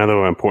 We got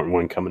another important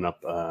one coming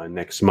up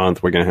next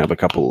month. We're going to have a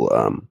couple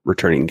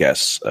returning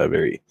guests, a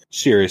very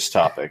serious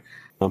topic.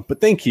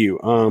 But thank you.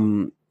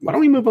 Why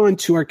don't we move on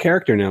to our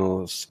character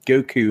analysis?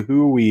 Goku,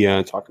 who are we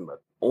talking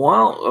about?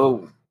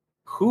 Well,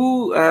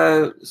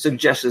 who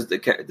suggested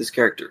this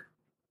character?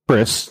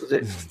 Chris.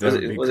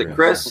 Was it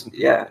Chris?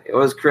 Yeah, it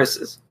was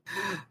Chris's.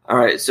 All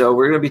right, so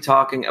we're going to be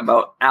talking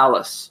about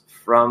Alice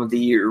from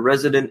the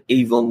Resident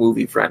Evil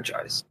movie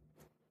franchise.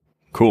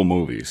 Cool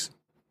movies.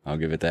 I'll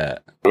give it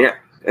that. Yeah.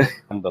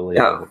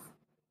 Unbelievable.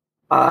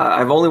 Yeah.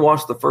 I've only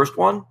watched the first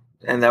one,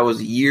 and that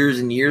was years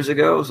and years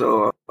ago.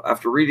 So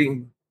after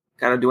reading,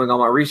 kind of doing all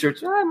my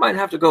research, I might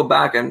have to go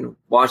back and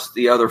watch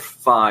the other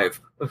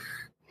 5.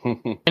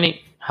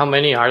 How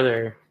many are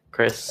there,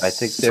 Chris? I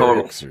think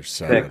Total. 6 or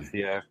 7. 6,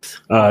 yeah.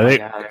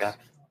 They're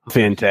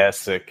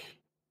fantastic.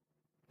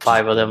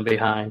 5 of them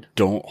behind.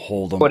 Don't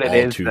hold them What it all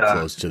is, too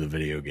close to the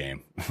video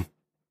game.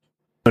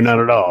 No, not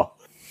at all.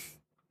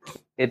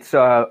 It's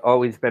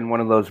always been one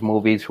of those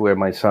movies where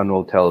my son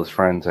will tell his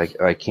friends,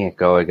 I can't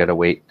go, I got to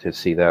wait to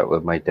see that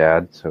with my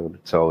dad. So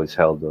it's always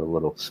held a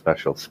little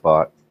special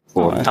spot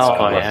for me.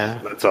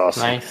 Yeah. That's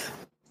awesome. Nice.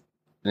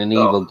 And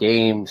Evil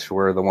games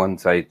were the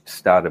ones I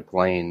started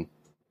playing,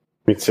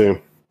 Me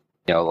too.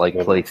 like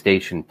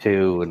PlayStation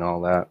 2 and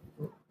all that.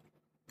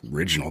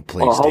 Original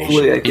hopefully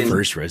PlayStation. I can-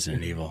 First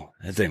Resident Evil.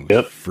 That thing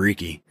was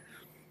freaky.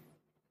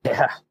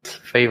 Yeah.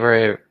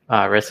 Favorite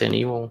Resident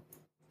Evil?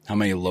 How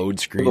many load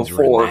screens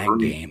Level were in 4 for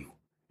that me. game?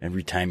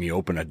 Every time you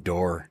open a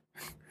door.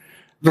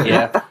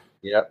 Yeah.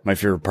 Yeah. My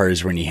favorite part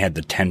is when you had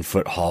the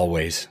 10-foot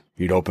hallways.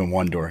 You'd open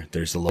one door,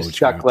 there's the load screen.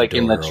 Stuck with like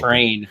in the door open.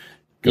 train.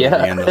 Go to Yeah.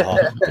 the end of the hall,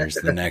 there's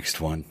the next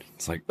one.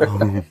 It's like,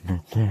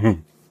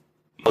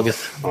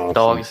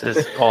 Dogs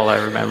is all I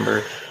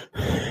remember.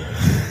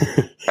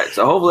 Right,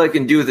 so hopefully I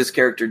can do this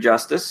character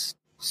justice.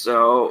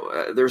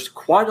 So there's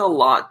quite a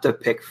lot to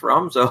pick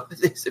from. So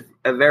it's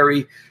a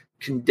very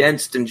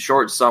condensed and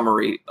short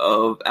summary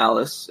of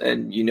Alice.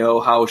 And you know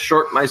how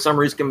short my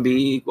summaries can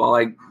be while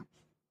I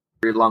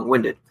very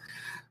long-winded.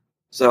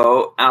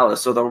 So Alice,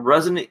 so the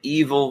Resident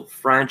Evil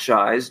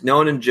franchise,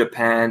 known in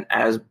Japan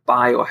as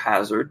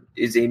Biohazard,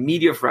 is a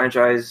media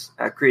franchise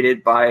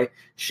created by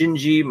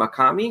Shinji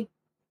Mikami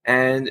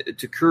and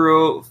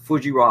Takuro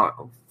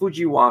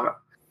Fujiwara.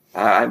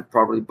 I'm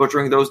probably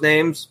butchering those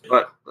names,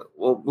 but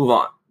we'll move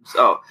on.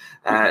 So,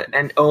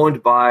 and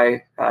owned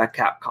by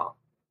Capcom.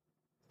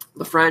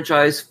 The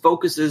franchise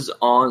focuses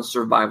on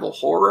survival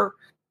horror,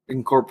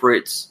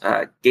 incorporates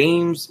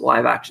games,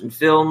 live-action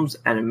films,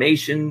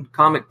 animation,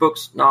 comic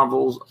books,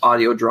 novels,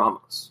 audio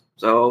dramas.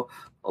 So,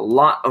 a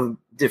lot of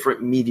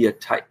different media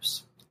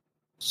types.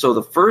 So,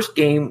 the first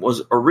game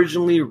was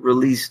originally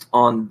released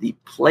on the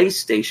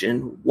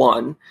PlayStation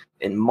 1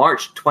 in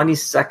March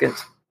 22nd,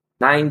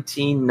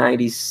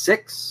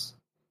 1996.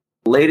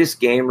 The latest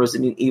game,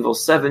 Resident Evil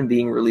 7,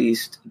 being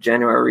released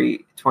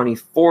January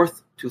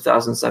 24th,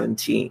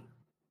 2017.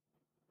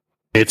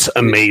 It's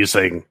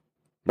amazing.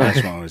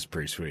 this one was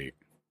pretty sweet.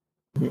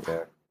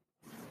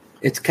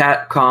 It's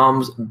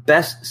Capcom's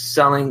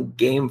best-selling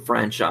game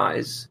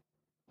franchise.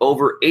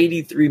 Over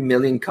 83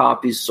 million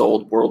copies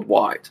sold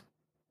worldwide.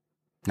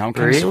 Now I'm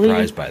kind of Really?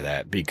 surprised by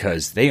that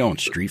because they own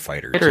Street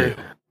Fighter too.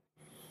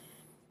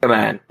 Come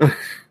on.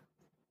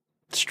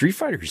 Street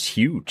Fighter's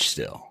huge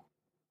still.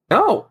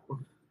 No.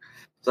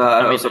 So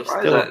I was it's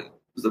surprised still- that it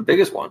was the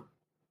biggest one.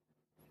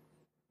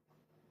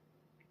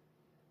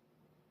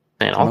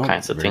 And all No,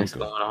 kinds of very things good.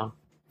 going on.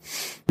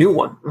 New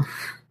one.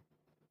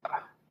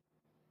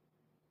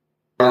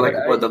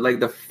 Like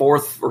the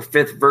fourth or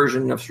fifth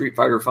version of Street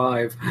Fighter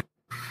V.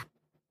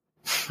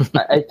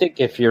 I think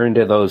if you're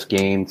into those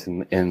games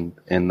and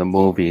the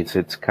movies,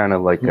 it's kind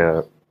of like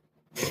a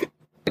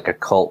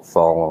cult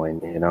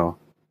following, you know.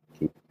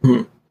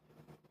 Hmm.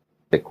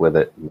 Stick with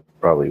it.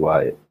 Probably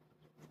why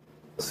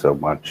it's so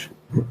much.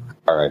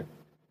 All right,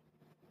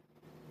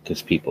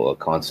 because people are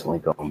constantly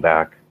going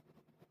back.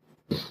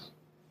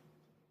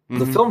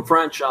 The film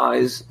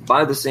franchise,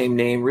 by the same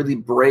name, really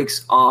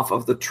breaks off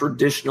of the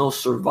traditional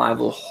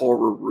survival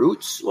horror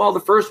roots. While the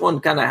first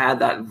one kind of had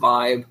that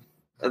vibe,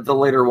 the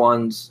later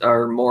ones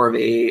are more of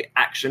a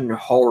action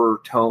horror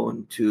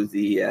tone to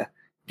the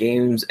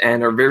games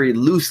and are very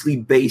loosely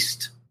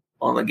based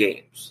on the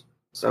games.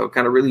 So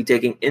kind of really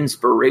taking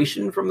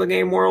inspiration from the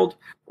game world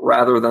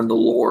rather than the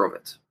lore of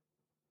it.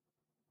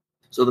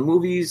 So the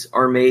movies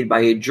are made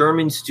by a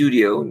German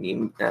studio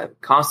named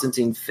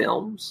Constantine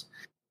Films,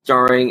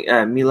 starring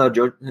Mila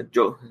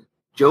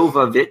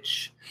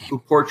Jovovich, who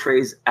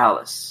portrays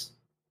Alice.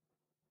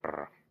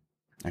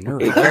 I know.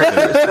 A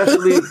character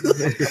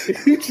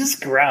especially You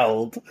just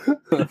growled.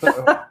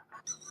 Come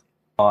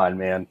on,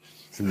 man.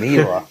 It's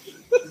Mila.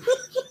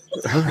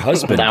 Her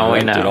husband Now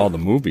we directed know. all the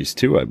movies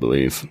too, I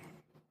believe.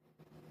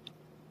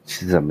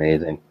 She's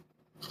amazing.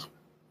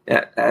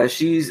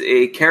 she's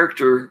a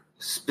character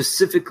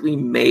specifically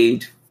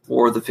made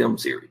for the film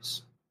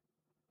series.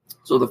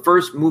 So the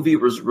first movie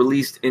was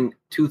released in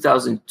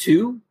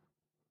 2002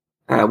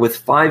 with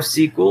 5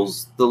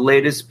 sequels, the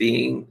latest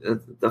being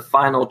the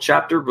final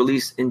chapter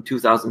released in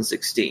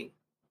 2016.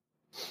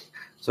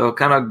 So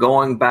kind of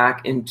going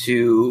back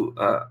into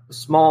a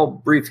small,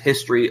 brief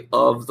history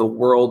of the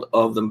world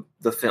of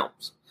the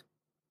films.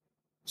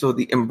 So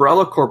the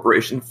Umbrella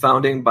Corporation,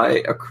 founded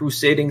by a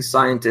crusading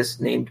scientist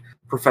named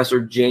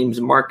Professor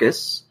James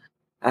Marcus,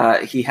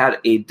 he had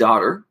a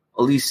daughter,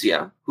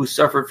 Alicia, who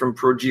suffered from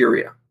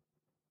progeria.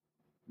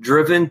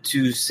 Driven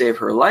to save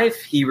her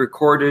life, he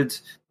recorded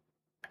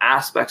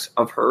aspects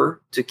of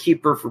her to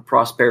keep her for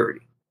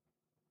prosperity.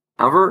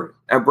 However,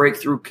 a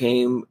breakthrough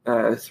came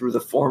through the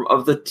form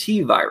of the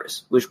T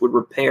virus, which would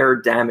repair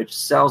damaged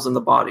cells in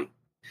the body.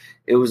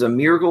 It was a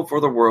miracle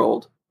for the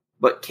world,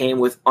 but came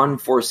with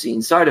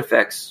unforeseen side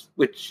effects,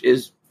 which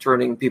is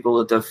turning people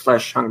into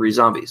flesh-hungry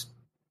zombies.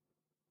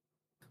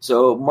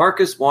 So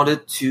Marcus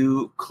wanted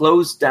to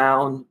close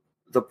down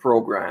the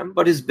program,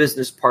 but his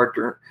business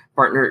partner,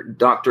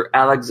 Dr.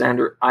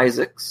 Alexander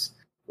Isaacs,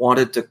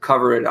 wanted to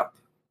cover it up.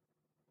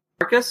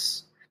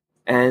 Marcus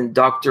and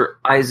Dr.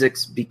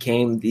 Isaacs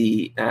became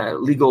the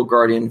legal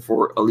guardian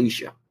for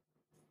Alicia.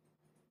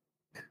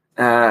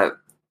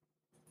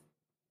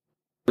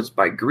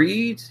 By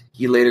greed,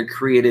 he later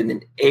created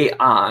an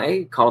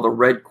AI called the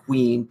Red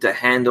Queen to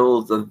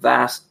handle the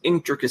vast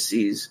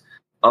intricacies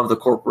of the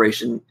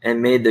corporation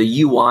and made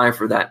the UI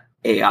for that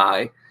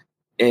AI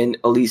in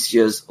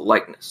Alicia's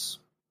likeness.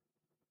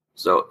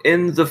 So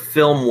in the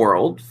film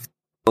world,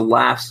 the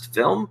last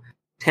film,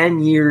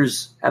 10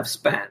 years have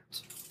spanned.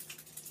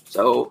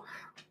 So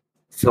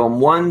film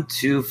 1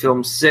 to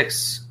film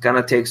 6 kind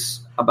of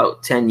takes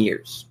about 10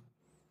 years.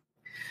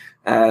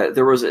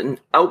 There was an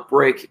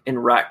outbreak in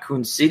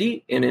Raccoon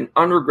City in an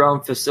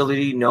underground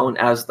facility known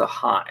as the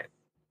Hive.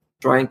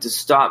 Trying to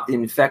stop the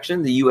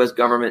infection, the U.S.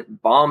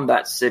 government bombed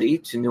that city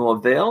to no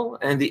avail,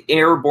 and the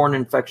airborne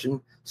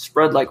infection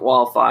spread like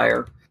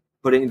wildfire,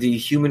 putting the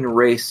human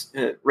race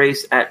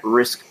at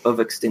risk of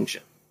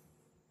extinction.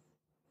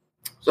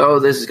 So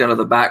this is kind of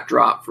the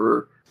backdrop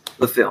for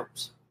the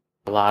films.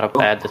 A lot of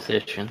bad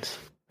decisions.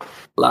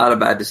 A lot of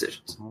bad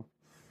decisions.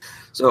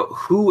 So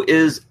who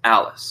is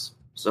Alice?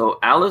 So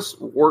Alice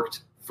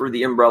worked for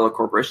the Umbrella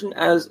Corporation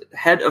as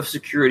head of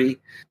security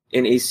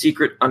in a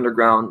secret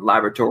underground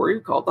laboratory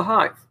called the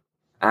Hive.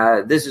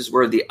 This is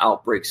where the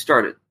outbreak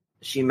started.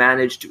 She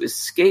managed to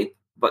escape,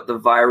 but the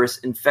virus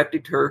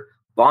infected her,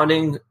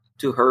 bonding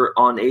to her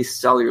on a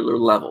cellular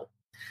level.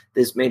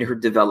 This made her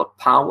develop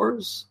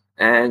powers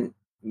and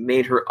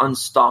made her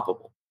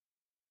unstoppable.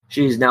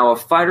 She is now a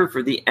fighter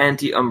for the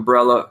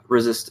anti-Umbrella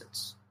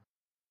resistance.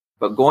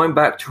 But going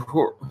back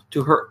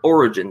to her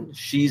origin,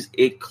 she's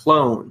a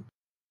clone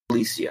of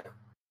Alicia.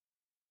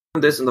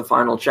 This in the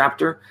final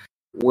chapter,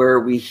 where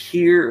we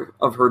hear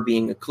of her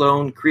being a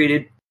clone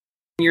created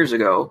years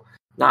ago,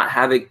 not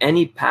having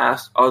any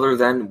past other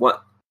than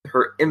what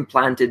her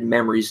implanted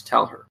memories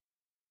tell her.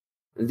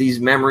 These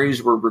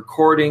memories were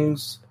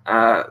recordings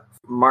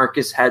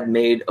Marcus had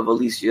made of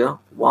Alicia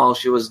while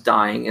she was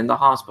dying in the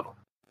hospital.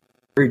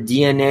 Her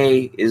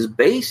DNA is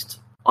based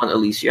on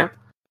Alicia,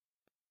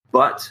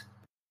 but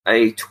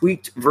a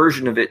tweaked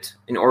version of it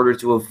in order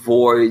to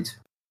avoid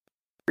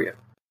Korea.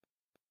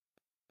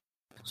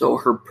 So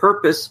her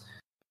purpose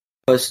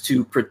was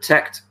to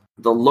protect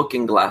the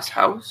Looking Glass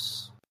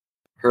house.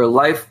 Her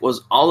life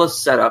was all a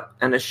setup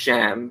and a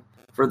sham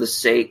for the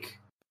sake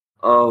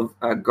of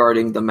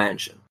guarding the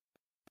mansion.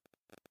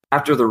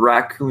 After the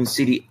Raccoon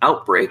City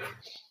outbreak,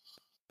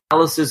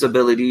 Alice's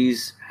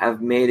abilities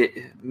have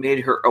made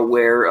her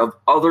aware of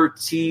other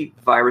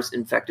T-virus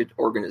infected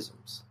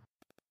organisms.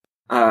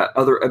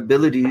 Other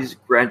abilities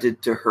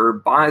granted to her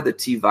by the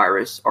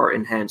T-virus are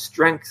enhanced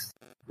strength,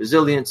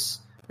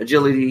 resilience,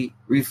 agility,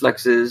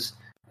 reflexes,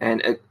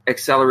 and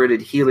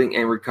accelerated healing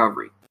and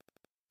recovery.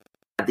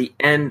 At the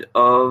end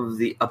of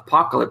the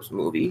Apocalypse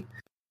movie,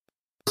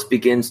 Alice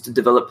begins to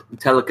develop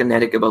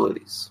telekinetic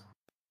abilities.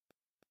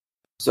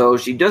 So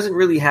she doesn't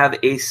really have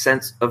a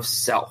sense of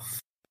self.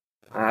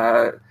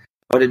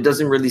 But it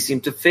doesn't really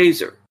seem to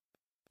faze her.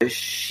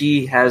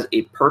 She has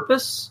a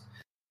purpose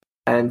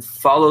and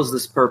follows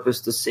this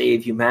purpose to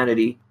save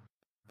humanity,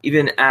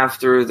 even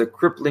after the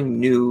crippling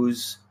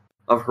news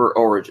of her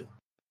origin.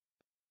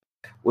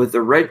 With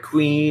the Red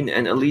Queen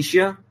and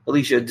Alicia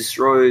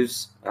destroyed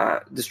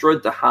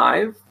the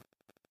Hive,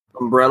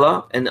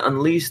 Umbrella, and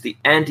unleashed the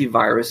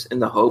antivirus in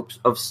the hopes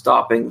of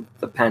stopping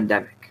the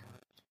pandemic.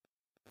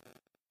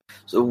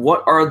 So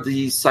what are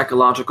the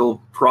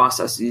psychological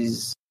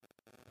processes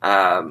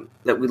that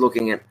we're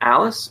looking at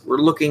Alice? We're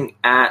looking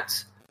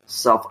at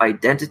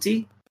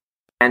self-identity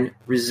and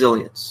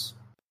resilience.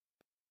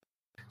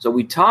 So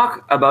we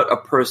talk about a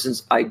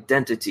person's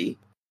identity.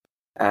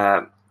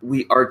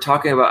 We are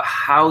talking about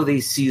how they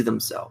see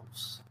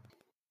themselves,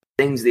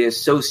 things they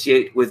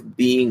associate with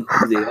being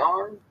who they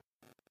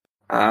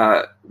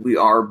are. We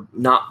are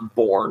not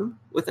born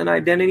with an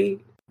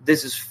identity.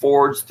 This is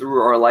forged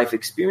through our life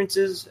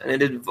experiences,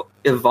 and it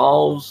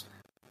evolves,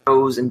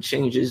 grows, and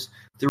changes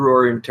through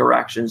our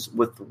interactions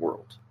with the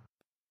world.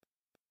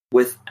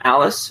 With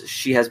Alice,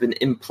 she has been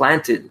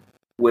implanted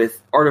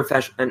with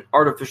an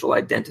artificial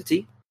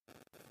identity.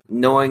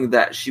 Knowing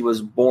that she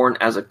was born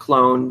as a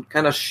clone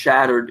kind of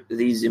shattered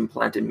these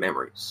implanted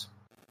memories.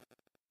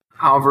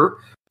 However,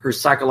 her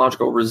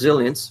psychological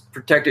resilience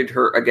protected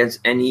her against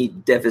any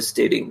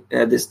devastating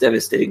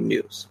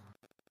news.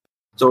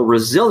 So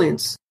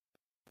resilience,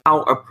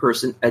 how a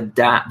person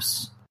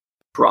adapts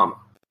trauma,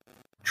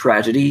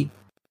 tragedy,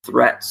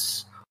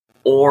 threats,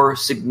 or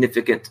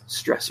significant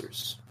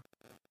stressors.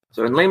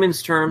 So in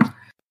layman's terms,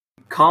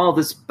 we call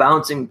this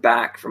bouncing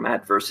back from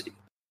adversity.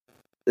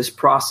 This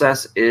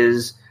process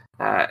is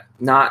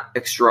not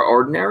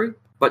extraordinary,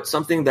 but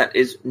something that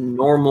is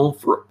normal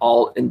for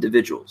all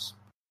individuals.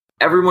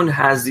 Everyone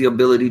has the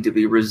ability to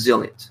be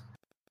resilient.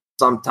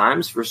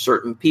 Sometimes, for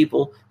certain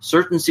people,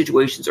 certain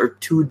situations are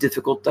too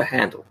difficult to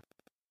handle.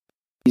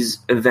 These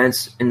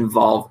events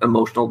involve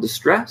emotional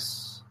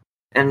distress,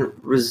 and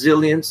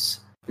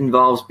resilience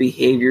involves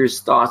behaviors,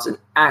 thoughts, and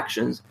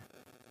actions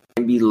that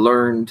can be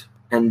learned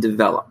and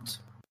developed.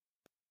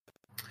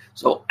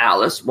 So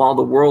Alice, while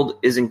the world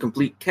is in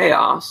complete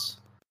chaos,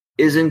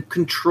 is in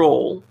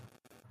control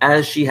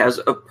as she has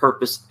a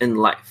purpose in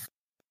life.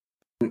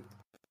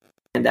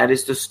 And that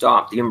is to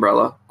stop the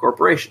Umbrella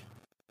Corporation.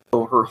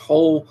 So her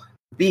whole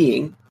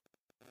being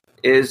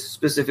is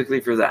specifically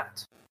for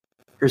that.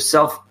 Her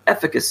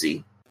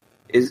self-efficacy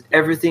is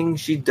everything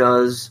she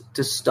does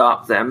to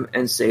stop them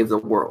and save the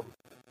world.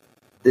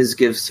 This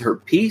gives her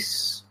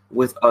peace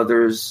with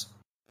others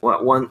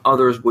when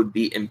others would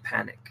be in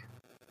panic.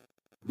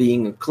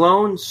 Being a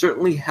clone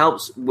certainly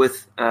helps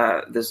with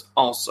this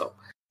also.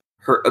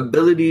 Her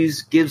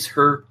abilities gives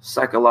her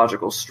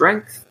psychological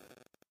strength,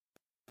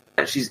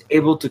 that she's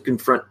able to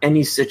confront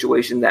any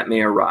situation that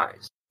may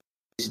arise.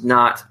 She's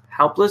not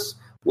helpless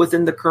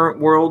within the current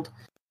world,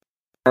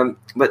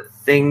 but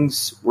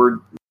things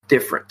were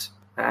different.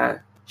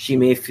 She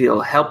may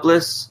feel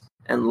helpless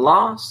and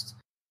lost,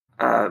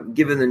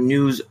 given the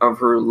news of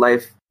her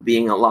life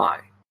being a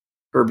lie,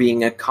 her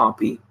being a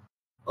copy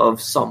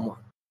of someone.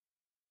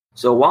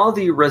 So while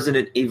the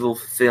Resident Evil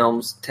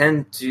films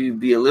tend to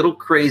be a little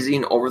crazy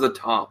and over the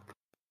top,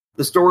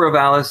 the story of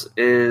Alice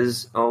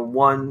is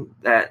one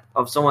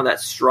of someone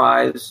that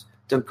strives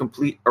to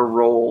complete a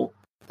role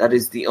that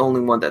is the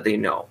only one that they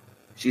know.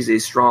 She's a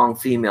strong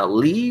female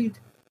lead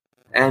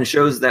and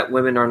shows that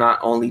women are not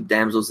only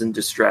damsels in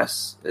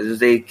distress,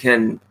 they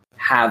can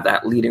have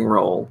that leading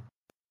role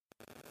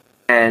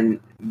and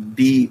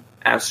be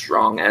as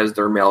strong as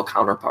their male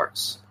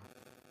counterparts.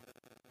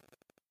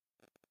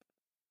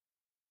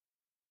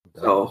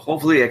 So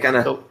hopefully I kind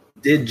of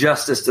did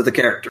justice to the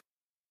character.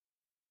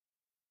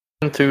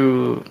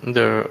 To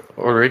the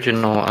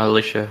original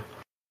Alicia.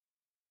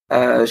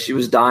 She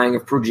was dying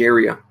of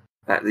progeria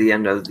at the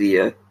end of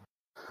the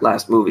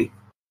last movie.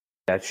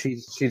 Yeah,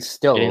 she's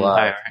still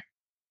alive.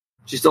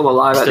 She's still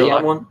alive at the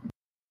end one?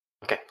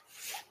 Okay.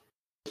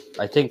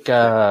 I think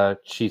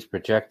she's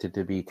projected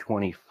to be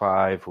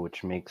 25,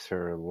 which makes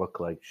her look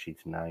like she's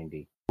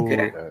 90.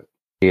 Okay.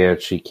 Yeah,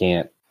 she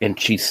can't. And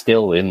she's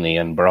still in the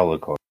Umbrella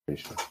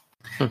Corporation.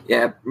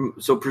 Yeah,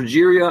 so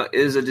progeria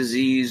is a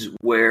disease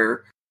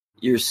where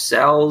your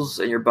cells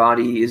and your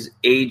body is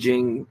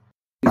aging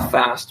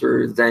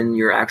faster than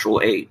your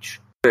actual age.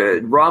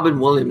 Robin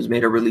Williams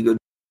made a really good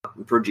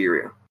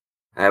progeria.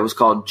 It was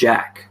called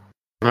Jack.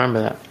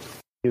 Remember that.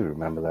 You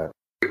remember that.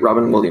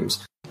 Robin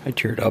Williams. I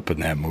teared up in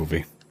that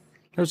movie.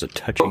 That was a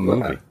touching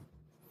movie.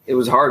 It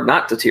was hard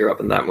not to tear up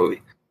in that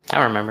movie.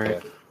 I remember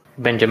it.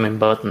 Benjamin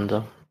Button,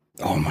 though.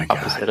 Oh my god!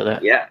 Opposite of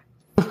that. Yeah.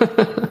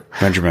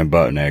 Benjamin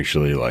Button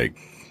actually, like,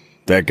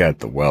 that got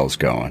the wells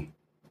going.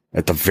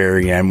 At the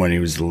very end, when he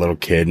was a little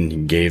kid and he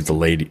gave the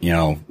lady,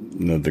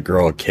 the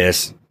girl a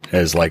kiss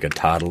as like a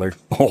toddler.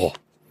 Oh,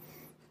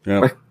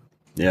 yep,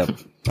 yep.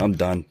 I'm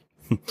done.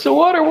 So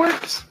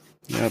waterworks.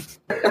 Yep.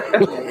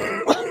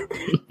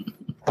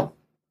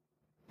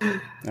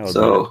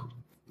 So,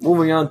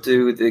 moving on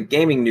to the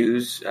gaming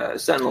news,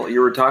 Sentinel,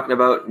 you were talking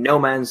about No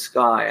Man's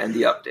Sky and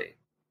the update.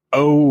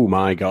 Oh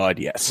my god,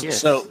 yes.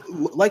 Yes. So,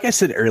 like I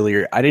said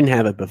earlier, I didn't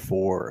have it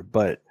before,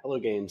 but Hello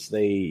Games,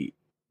 they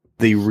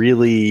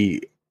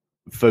really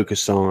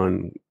focus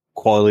on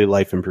quality of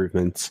life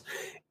improvements,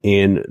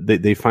 and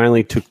they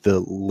finally took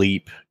the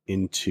leap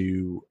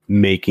into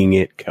making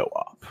it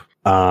co-op,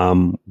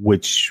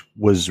 which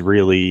was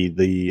really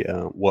the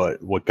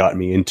what got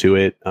me into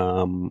it.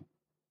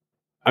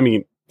 I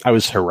mean, I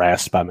was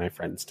harassed by my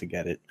friends to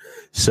get it,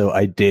 so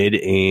I did,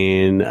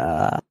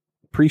 and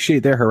appreciate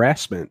their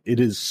harassment. It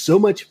is so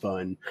much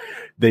fun.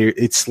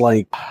 It's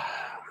like,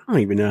 I don't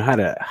even know how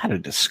to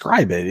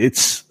describe it.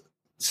 It's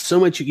so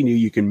much you can do.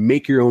 You can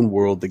make your own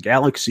world. The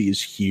galaxy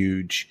is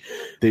huge.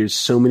 There's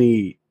so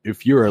many.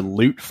 If you're a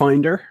loot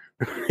finder,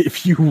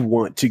 if you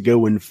want to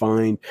go and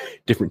find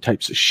different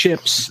types of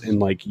ships, and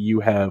like you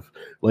have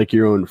like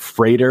your own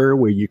freighter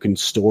where you can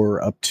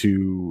store up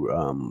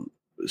to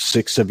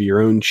 6 of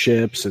your own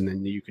ships, and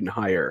then you can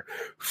hire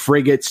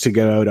frigates to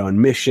go out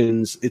on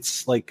missions.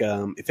 It's like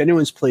if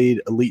anyone's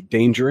played Elite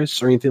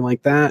Dangerous or anything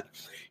like that,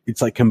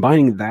 it's like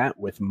combining that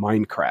with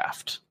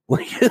Minecraft.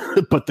 Like,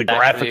 but the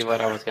Exactly graphics,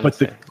 what I was gonna but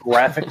say. the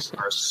graphics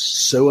are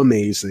so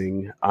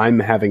amazing. I'm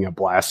having a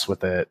blast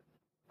with it.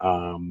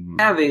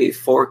 Have a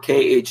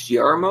 4K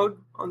HDR mode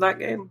on that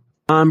game?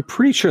 I'm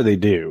pretty sure they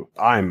do.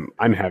 I'm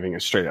having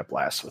a straight up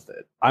blast with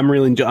it. I'm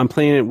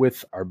playing it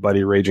with our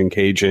buddy Raging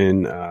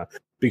Cajun.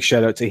 Big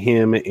shout out to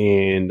him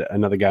and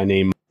another guy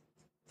named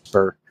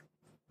Spur.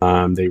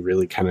 They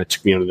really kind of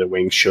took me under their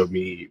wing, showed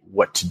me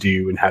what to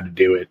do and how to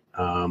do it.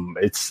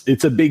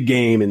 It's a big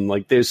game, and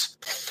like there's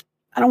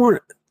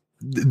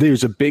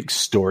a big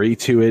story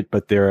to it,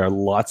 but there are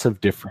lots of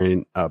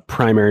different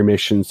primary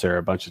missions. There are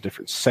a bunch of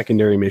different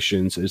secondary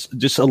missions. There's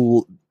just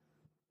a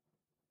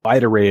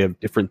wide array of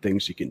different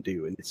things you can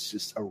do, and it's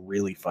just a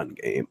really fun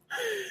game,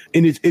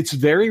 and it's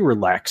very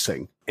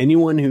relaxing.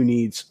 Anyone who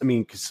needs,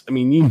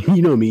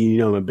 you know me,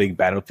 I'm a big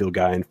Battlefield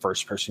guy and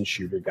first person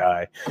shooter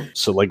guy.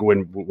 So like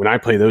when I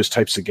play those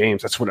types of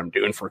games, that's what I'm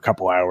doing for a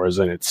couple hours,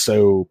 and it's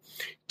so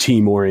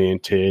team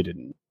oriented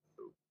and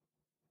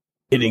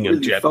hitting really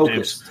objectives.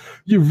 Focused.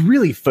 You're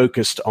really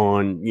focused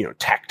on,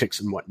 tactics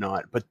and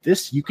whatnot, but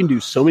this, you can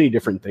do so many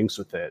different things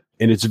with it,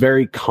 and it's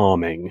very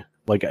calming.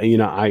 Like,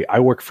 I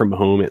work from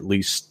home at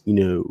least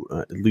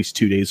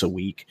 2 days a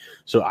week.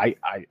 So I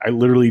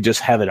literally just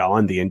have it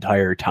on the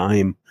entire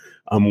time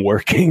I'm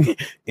working,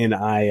 and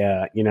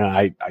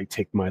I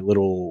take my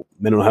little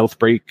mental health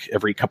break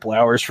every couple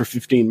hours for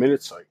 15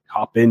 minutes. So I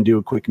hop in, do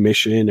a quick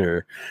mission,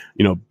 or,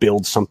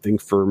 build something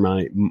for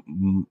my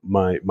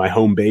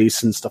home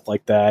base and stuff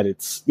like that.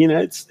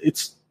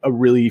 It's a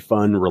really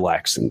fun,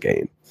 relaxing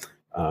game,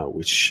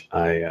 which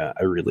I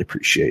really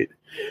appreciate.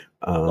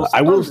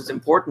 I will. It's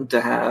important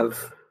to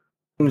have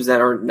games that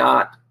are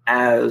not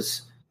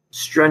as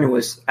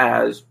strenuous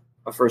as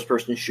a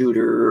first-person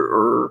shooter,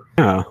 or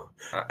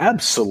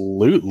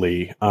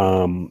absolutely.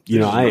 I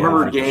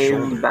remember a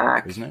game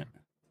back, isn't it?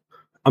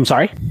 I'm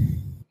sorry.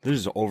 This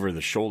is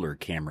over-the-shoulder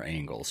camera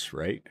angles,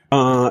 right?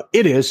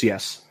 It is,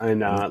 yes.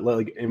 And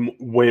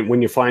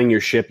when you're flying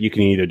your ship, you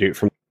can either do it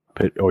from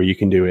or you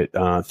can do it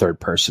third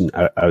person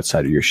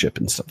outside of your ship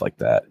and stuff like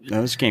that. Now,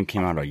 this game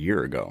came out a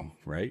year ago,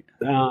 right?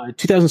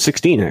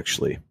 2016,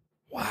 actually.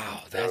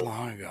 Wow, that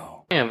long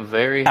ago. I am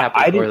very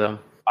happy for them.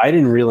 I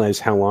didn't realize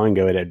how long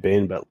ago it had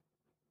been, but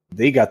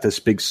they got this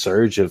big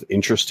surge of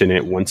interest in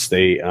it once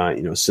they,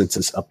 since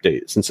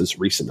this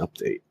recent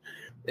update.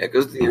 Yeah,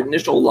 because the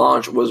initial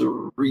launch was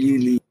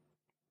really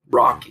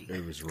rocky.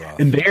 It was rough.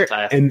 And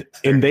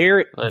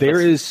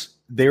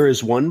there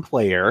is one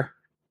player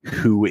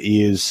who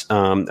is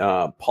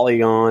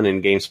Polygon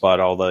and GameSpot,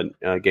 all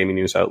the gaming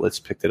news outlets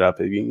picked it up.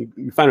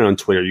 You find it on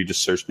Twitter. You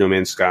just search No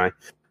Man's Sky,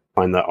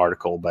 find the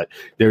article. But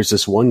there's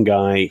this one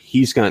guy.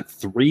 He's got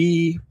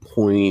 3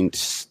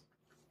 points.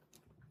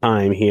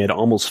 He had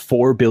almost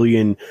 4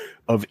 billion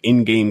of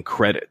in-game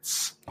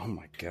credits. Oh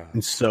my god!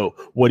 And so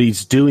what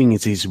he's doing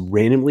is he's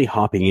randomly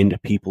hopping into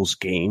people's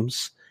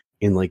games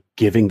and like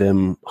giving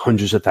them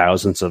hundreds of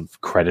thousands of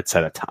credits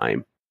at a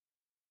time.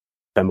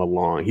 Them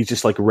along. He's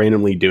just like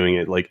randomly doing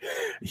it. Like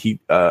he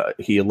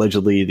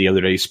allegedly the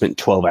other day spent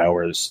 12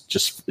 hours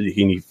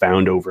he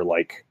found over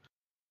like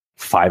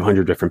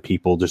 500 different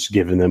people, just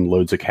giving them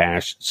loads of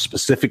cash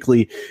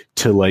specifically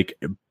to like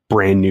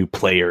brand new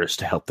players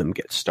to help them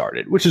get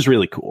started, which is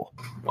really cool.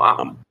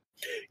 Wow.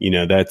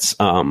 That's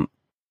the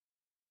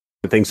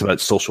things about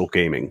social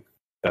gaming.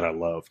 that I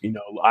love. You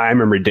know, I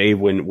remember Dave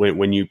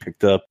when you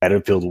picked up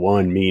Battlefield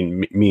 1,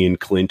 me and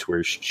Clint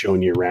were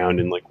showing you around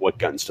and like what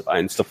guns to buy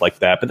and stuff like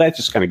that. But that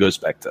just kind of goes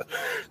back to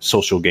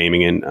social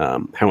gaming and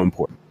how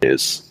important it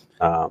is.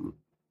 A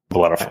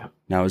lot of fun.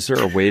 Now, is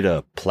there a way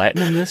to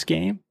platinum this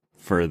game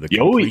for the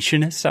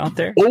completionists out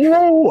there?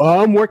 Oh,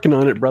 I'm working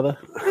on it, brother.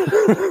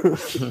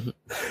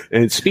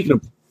 And speaking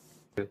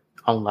of,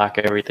 unlock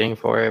everything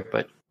for it,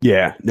 but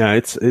yeah, no,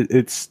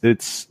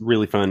 it's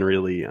really fun,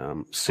 really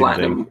soothing.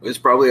 Platinum is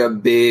probably a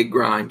big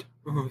grind.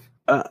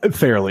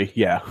 Fairly,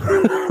 yeah.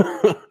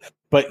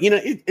 But you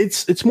know,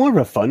 it's more of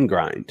a fun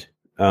grind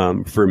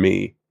for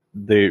me.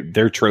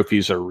 Their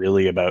trophies are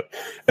really about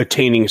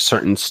attaining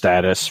certain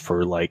status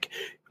for like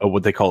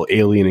what they call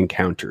alien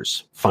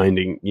encounters,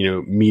 finding, you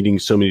know, meeting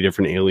so many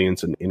different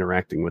aliens and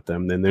interacting with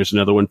them. Then there's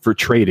another one for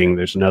trading.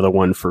 There's another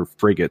one for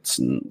frigates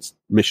and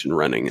mission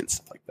running and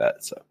stuff like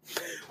that. So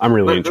I'm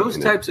really enjoying those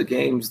types of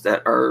games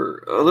that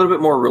are a little bit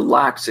more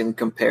relaxing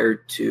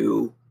compared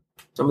to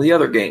some of the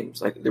other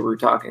games like that we're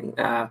talking.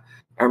 I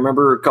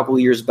remember a couple of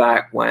years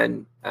back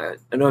when I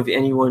don't know if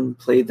anyone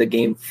played the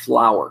game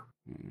Flower.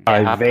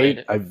 I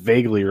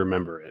vaguely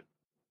remember it.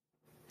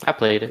 I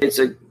played it.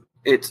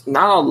 It's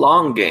not a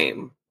long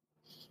game,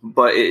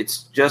 but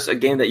it's just a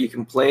game that you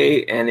can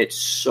play, and it's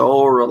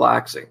so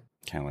relaxing.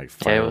 Kind of like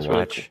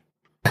Firewatch.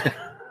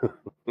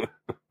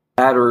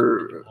 That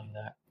or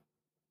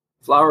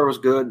Flower was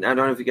good. I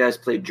don't know if you guys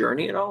played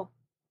Journey at all.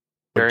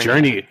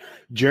 Journey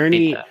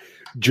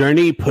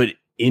put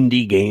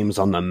indie games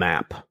on the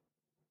map.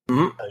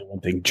 Mm-hmm.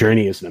 One thing,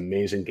 Journey is an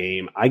amazing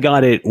game. I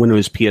got it when it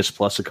was PS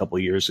Plus a couple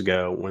years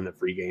ago, one of the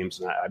free games,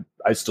 and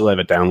I still have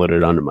it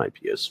downloaded onto my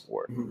PS4.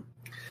 Mm-hmm.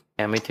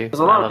 Yeah, me too. Because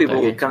a lot of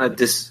people kind of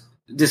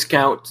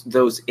discount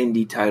those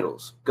indie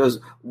titles. Because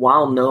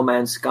while No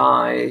Man's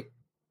Sky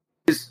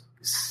is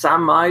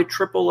semi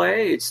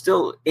AAA, it's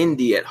still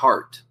indie at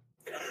heart.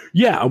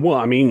 Yeah, well,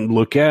 I mean,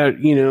 look at,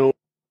 you know,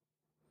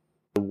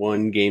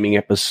 one gaming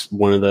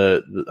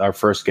episode, our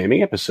first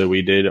gaming episode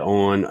we did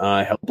on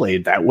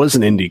Hellblade. That was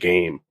an indie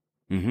game.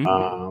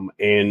 Mm-hmm.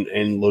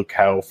 And look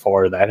how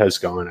far that has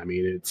gone. I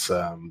mean, it's you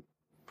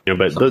know,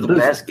 but the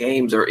best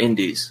games are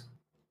indies.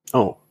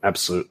 Oh,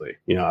 absolutely.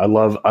 You know, I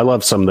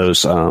love some of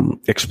those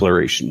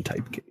exploration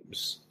type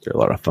games. They're a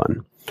lot of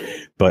fun.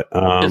 But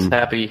just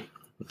happy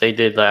they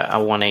did a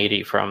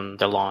 180 from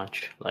the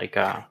launch. Like,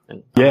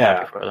 and I'm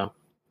happy for them.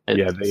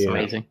 It's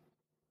amazing.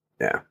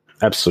 Yeah,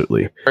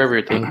 absolutely. For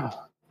everything.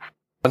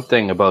 One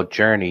thing about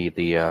Journey,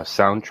 the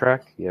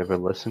soundtrack. You ever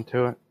listen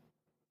to it?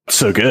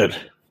 So good.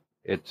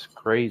 It's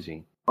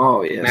crazy.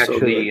 Oh yeah.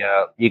 Actually,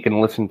 you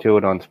can listen to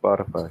it on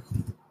Spotify.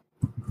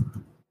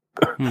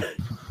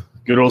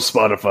 Good old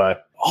Spotify.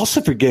 Also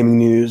for gaming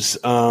news,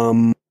 it's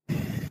not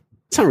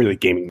really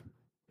gaming.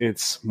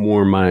 It's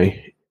more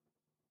my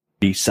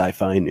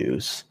sci-fi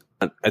news.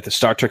 At the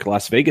Star Trek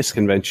Las Vegas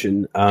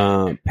convention,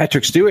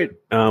 Patrick Stewart,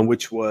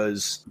 which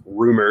was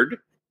rumored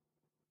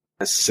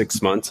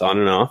 6 months on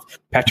and off,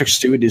 Patrick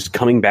Stewart is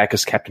coming back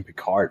as Captain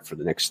Picard for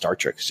the next Star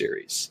Trek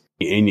series.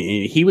 And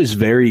he was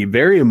very,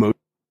 very emotional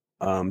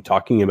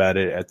talking about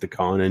it at the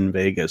con in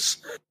Vegas.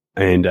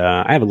 And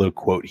I have a little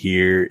quote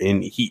here.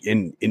 And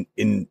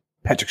in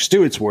Patrick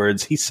Stewart's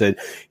words, he said,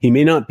 he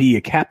may not be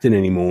a captain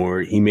anymore.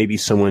 He may be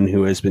someone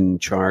who has been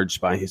charged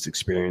by his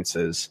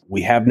experiences.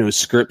 We have no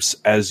scripts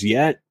as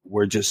yet.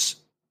 We're just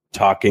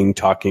talking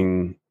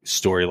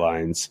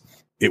storylines.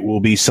 It will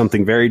be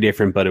something very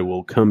different, but it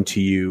will come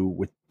to you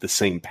with the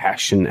same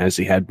passion as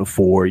he had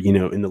before, you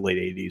know, in the late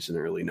 80s and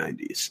early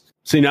 90s.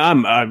 So, you know,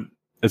 I'm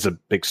as a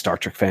big Star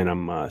Trek fan,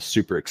 I'm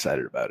super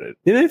excited about it.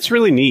 And it's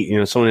really neat, you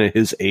know, someone at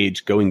his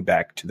age going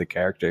back to the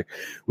character,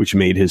 which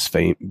made his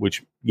fame,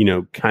 which, you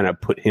know, kind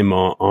of put him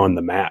on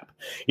the map.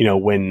 You know,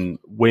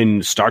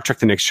 when Star Trek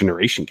The Next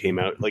Generation came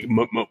out, like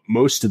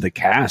most of the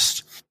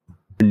cast,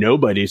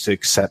 nobody's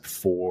except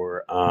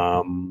for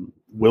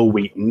Will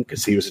Wheaton,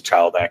 because he was a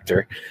child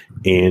actor,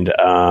 and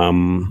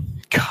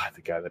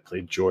the guy that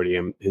played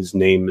Geordi, his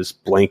name is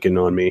blanking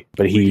on me,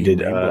 but he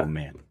did Rainbow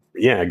Man.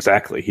 Yeah,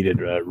 exactly. He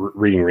did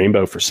Reading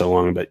Rainbow for so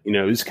long, but you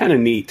know, it was kind of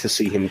neat to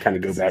see him kind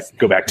of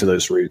go back to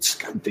those roots.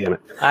 God damn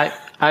it!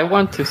 I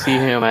want to see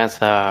him as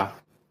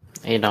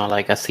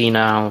like a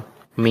senile,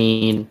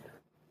 mean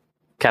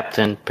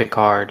Captain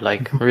Picard,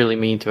 like really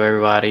mean to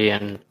everybody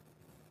and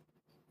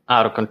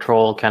out of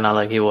control, kind of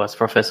like he was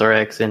Professor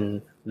X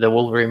in the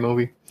Wolverine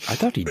movie. I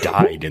thought he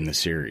died in the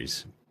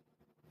series.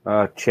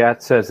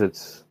 Chat says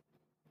it's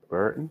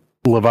Burton.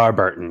 LeVar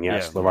Burton,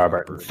 yes, Yeah, LeVar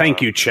Burton.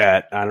 Thank you,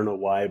 chat. I don't know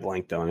why I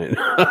blanked on it.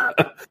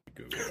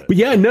 But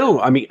yeah,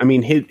 no, I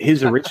mean,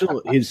 his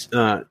original,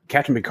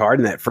 Captain Picard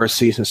in that first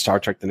season of Star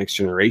Trek: The Next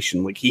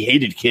Generation, like he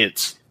hated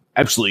kids,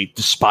 absolutely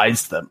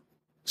despised them.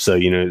 So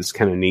you know, it's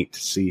kind of neat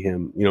to see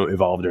him, you know,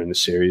 evolve during the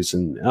series,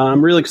 and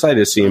I'm really excited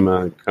to see him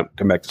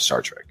come back to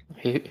Star Trek.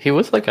 He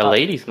was like a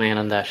ladies' man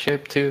on that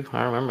ship too.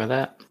 I remember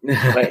that.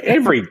 Like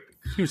every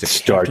He was a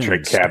Star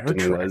Trek captain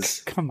Star Trek.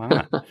 was. Come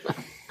on.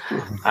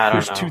 I don't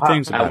There's know. two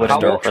things about a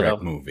Star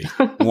Trek movie.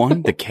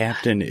 One, the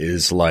captain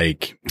is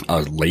like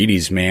a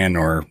ladies' man,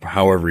 or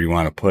however you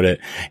want to put it,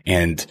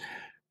 and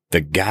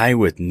The guy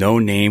with no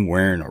name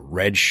wearing a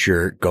red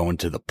shirt going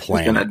to the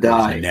planet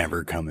is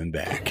never coming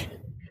back.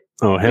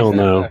 Oh, hell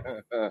no.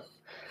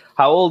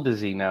 How old is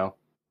he now?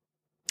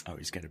 Oh,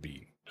 he's got to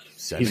be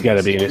 70s. He's got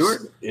to be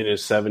in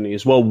his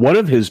 70s. Well, one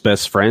of his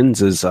best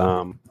friends is,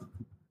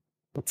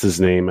 what's his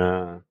name?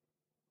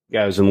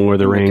 Guy who's in Lord of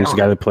the Rings. The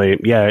guy that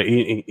played,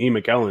 Ian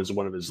McKellen is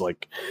one of his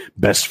like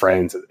best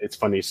friends. It's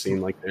funny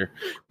seeing like their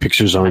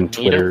pictures on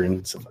Twitter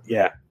and stuff.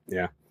 Yeah.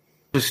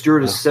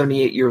 Stewart is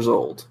 78 years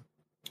old.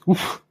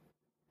 Oof.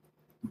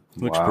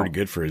 Looks pretty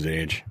good for his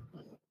age.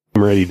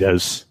 I'm ready.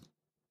 Does.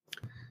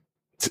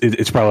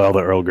 It's probably all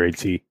the Earl Grey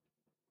tea.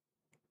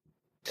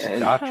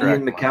 And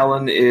Ian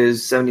McKellen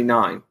is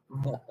 79.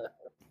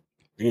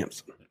 Damn.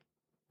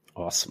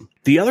 Awesome.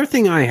 The other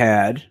thing I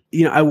had,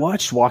 I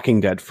watched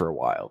Walking Dead for a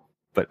while,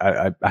 but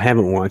I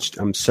haven't watched.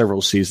 I'm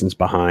several seasons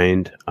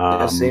behind.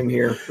 Same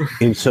here.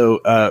 And so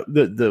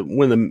the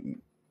one of the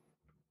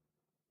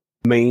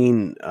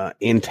main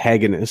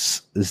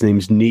antagonists, his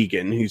name's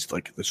Negan. He's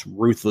like this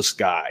ruthless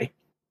guy,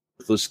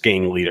 ruthless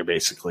gang leader,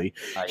 basically.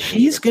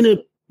 He's a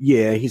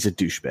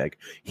douchebag.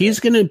 He's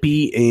gonna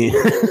be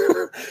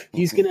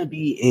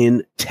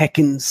in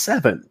Tekken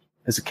 7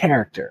 as a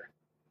character.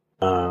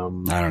 I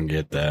don't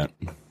get that.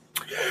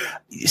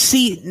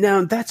 See,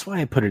 now that's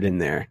why I put it in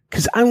there,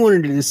 because I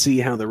wanted to see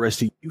how the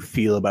rest of you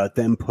feel about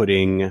them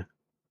putting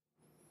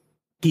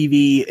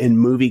TV and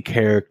movie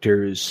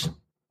characters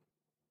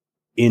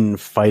in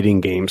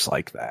fighting games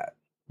like that.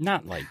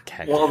 Not like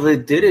Tekken. Well, they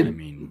did it.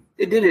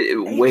 They did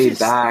it way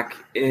back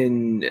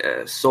in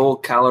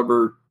Soul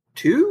Calibur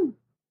 2.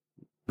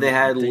 They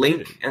had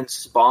Link and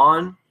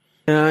Spawn.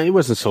 It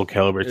wasn't Soul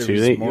Calibur 2.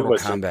 It was Mortal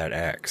Kombat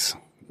X.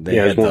 They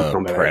had the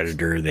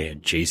Predator. X. They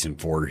had Jason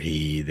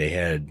Voorhees. They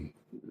had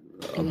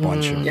a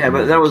bunch of... Yeah,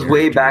 but that was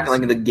way back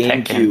like the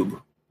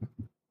GameCube.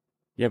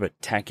 Yeah, but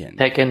Tekken.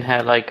 Tekken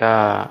had like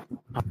I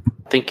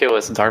think it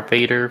was Darth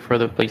Vader for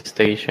the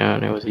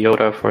PlayStation. It was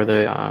Yoda for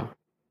the...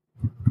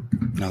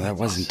 No, that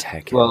wasn't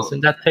Tekken. Well,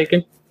 wasn't that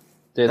Tekken?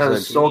 That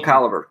was Soul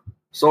Calibur.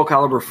 Soul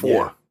Calibur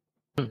 4.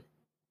 Yeah.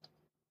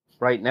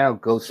 Right now,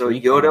 Ghost So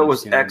Recon Yoda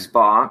was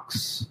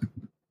Xbox.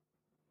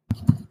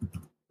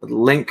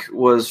 Link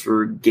was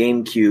for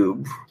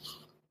GameCube.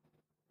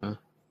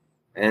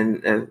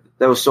 And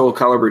that was Soul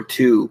Calibur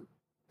 2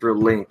 for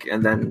Link.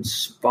 And then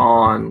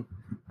Spawn,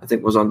 I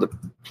think, was on the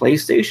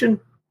PlayStation.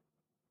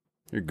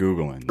 You're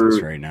Googling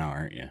this right now,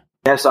 aren't you?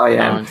 Yes, I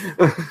am.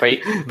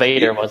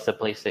 Vader was the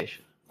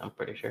PlayStation, I'm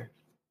pretty sure.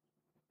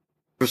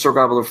 For Soul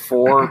Calibur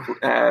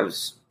 4,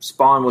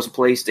 Spawn was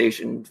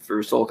PlayStation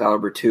for Soul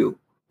Calibur 2.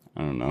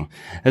 I don't know.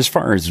 As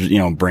far as,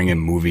 bringing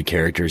movie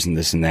characters and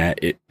this and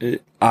that, it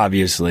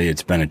obviously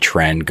it's been a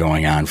trend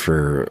going on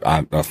for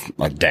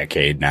a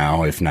decade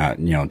now, if not,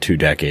 2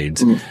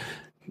 decades.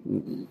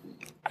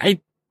 I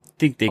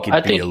think they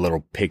could be a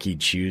little picky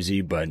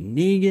choosy, but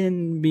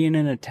Negan being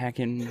in a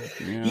Tekken,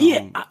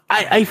 Yeah,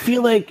 I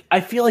feel like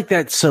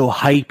that's so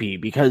hypey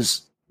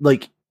because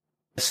like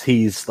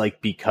he's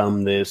like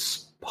become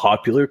this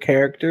popular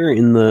character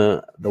in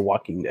the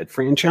Walking Dead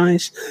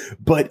franchise,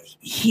 but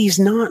he's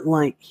not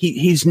like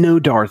he's no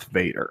Darth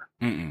Vader.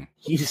 Mm-mm.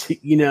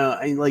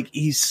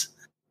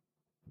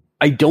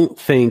 I don't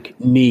think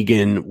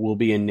Negan will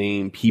be a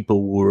name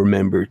people will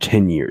remember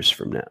 10 years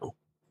from now.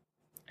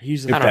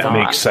 If that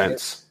makes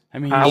sense. I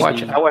mean, I watch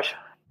his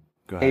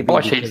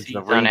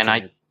season and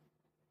I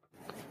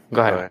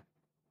go ahead.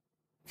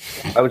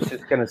 I was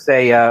just gonna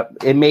say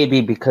it may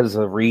be because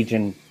the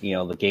region,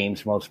 the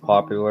game's most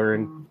popular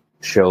and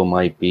show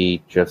might be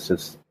just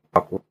as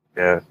popular,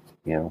 because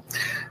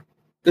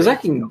I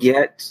can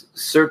get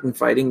certain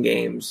fighting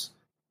games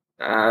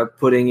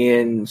putting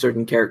in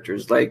certain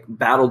characters like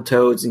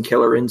Battletoads and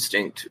Killer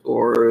Instinct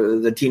or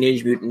the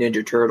Teenage Mutant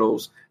Ninja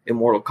Turtles in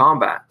Mortal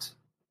Kombat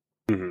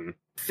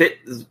fit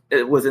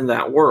within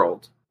that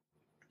world.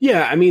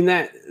 Yeah, I mean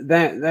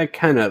that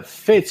kind of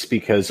fits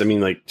because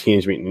like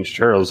Teenage Mutant Ninja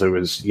Turtles,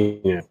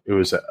 it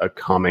was a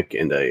comic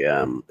and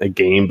a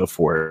game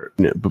before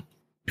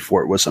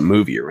before it was a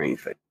movie or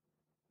anything.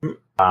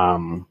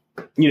 I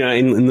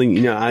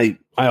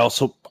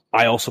also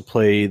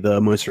play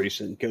the most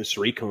recent Ghost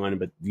Recon,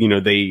 but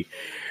they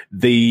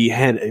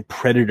had a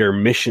Predator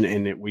mission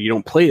in it where you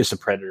don't play as a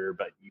Predator,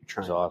 but you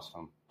try to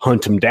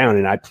hunt him down.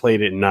 And I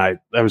played it, and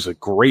that was a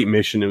great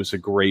mission. It was a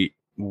great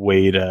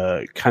way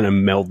to kind of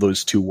meld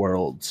those two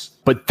worlds.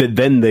 But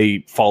then they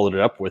followed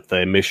it up with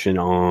a mission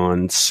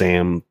on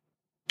Sam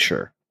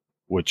Fisher,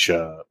 which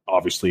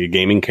obviously a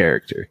gaming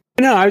character.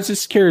 No, I was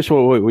just curious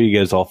what you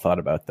guys all thought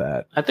about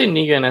that. I think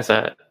Negan as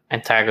an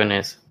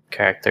antagonist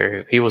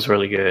character, he was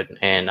really good,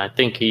 and I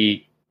think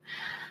he,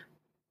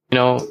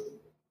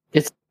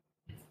 it's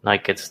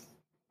like it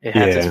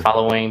has its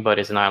following, but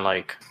it's not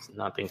like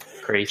nothing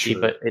crazy.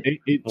 Sure. But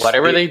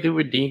whatever they do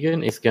with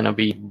Negan is gonna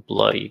be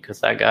bloody because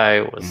that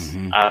guy was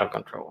out of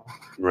control.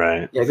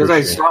 Right. Yeah, because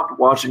I stopped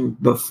watching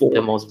before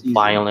the most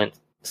violent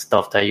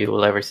stuff that you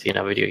will ever see in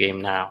a video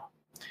game now.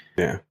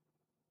 Yeah.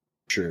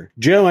 Sure.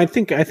 Joe, I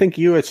think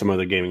you had some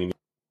other gaming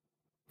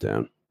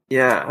down.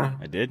 Yeah.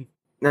 I did.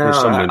 No,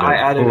 I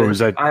added,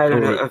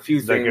 a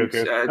few things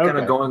kind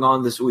of going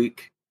on this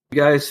week.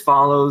 You guys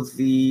follow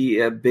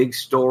the big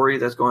story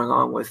that's going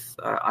on with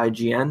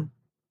IGN?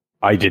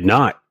 I did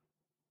not.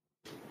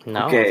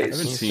 No, okay, I haven't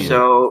seen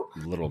so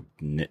little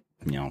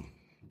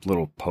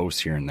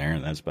posts here and there.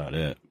 And that's about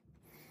it.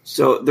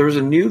 So there's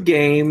a new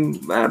game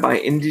by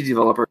indie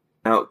developer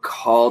out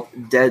called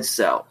Dead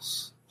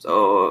Cells.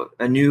 So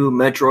a new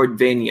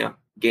Metroidvania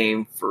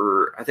game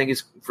I think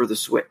it's for the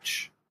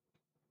Switch.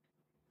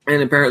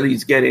 And apparently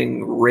it's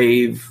getting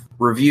rave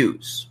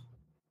reviews.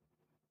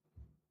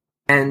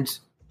 And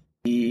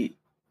the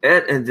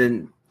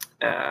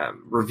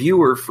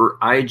reviewer for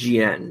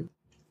IGN,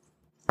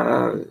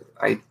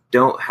 I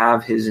don't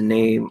have his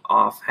name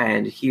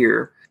offhand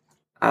here,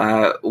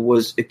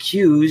 was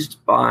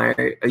accused by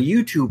a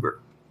YouTuber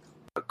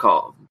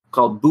called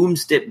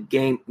Boomstick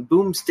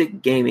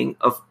Gaming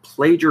of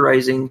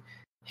plagiarizing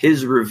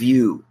his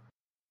review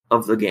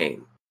of the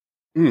game.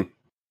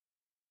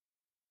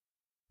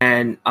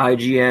 And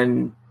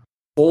IGN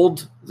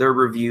pulled their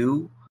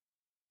review,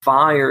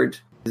 fired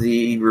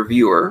the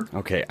reviewer.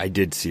 Okay, I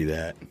did see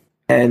that.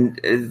 And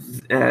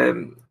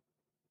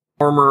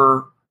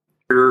former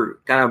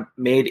kind of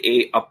made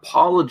a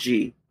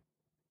apology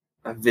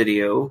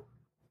video,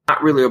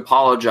 not really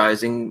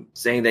apologizing,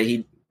 saying that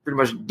he pretty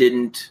much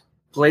didn't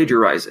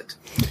plagiarize it.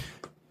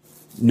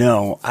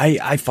 No,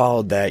 I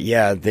followed that.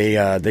 Yeah,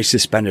 they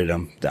suspended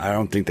him. I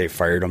don't think they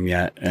fired him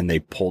yet, and they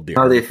pulled the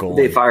article.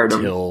 They fired him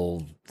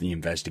until the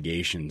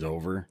investigation's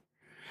over.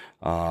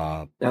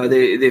 No,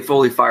 they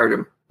fully fired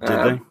him. Did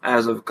they?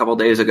 As of a couple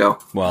days ago.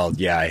 Well,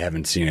 yeah, I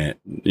haven't seen it,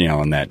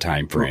 in that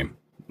time frame.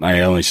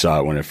 I only saw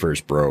it when it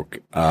first broke.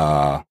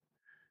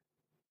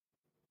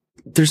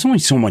 There's only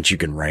so much you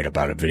can write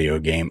about a video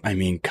game. I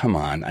mean, come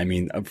on. I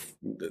mean,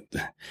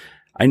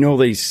 I know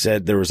they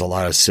said there was a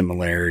lot of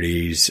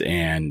similarities,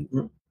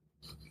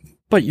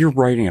 but you're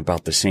writing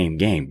about the same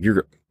game.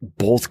 You're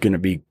both going to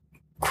be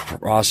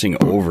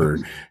crossing over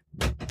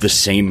the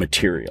same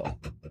material.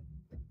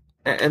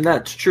 And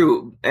that's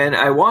true. And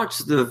I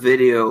watched the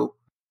video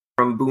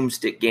from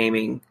Boomstick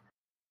Gaming,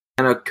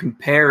 kind of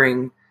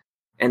comparing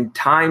and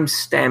time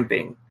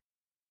stamping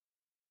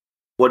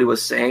what he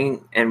was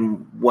saying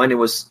and when it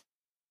was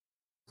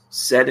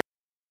said,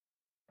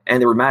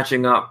 and they were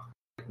matching up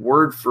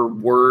word for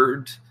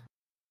word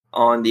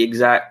on the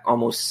exact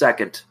almost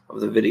second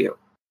of the video.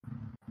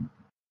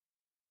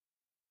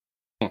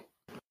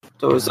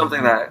 So it was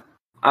something that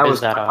I was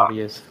that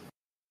obvious.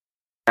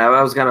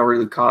 I was kind of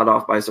really caught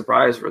off by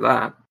surprise for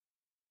that.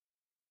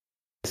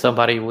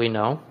 Somebody we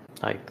know,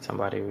 like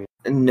somebody we.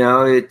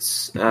 No,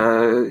 it's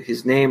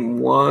his name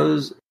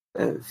was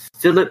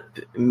Philip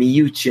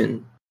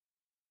Miuchin.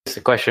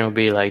 The question would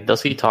be like,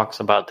 does he talks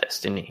about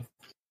Destiny?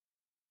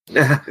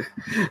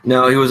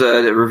 No, he was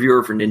a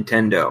reviewer for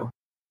Nintendo.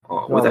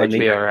 Well,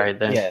 be all right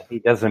then. Yeah, he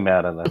doesn't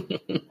matter then.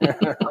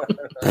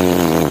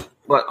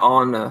 But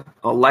on a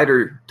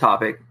lighter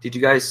topic, did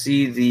you guys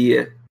see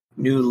the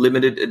new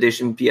limited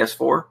edition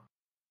PS4?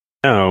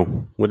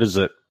 No. What is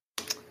it?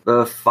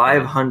 The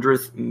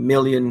 500th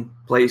million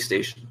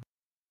PlayStation.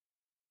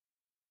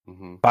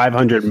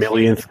 500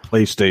 millionth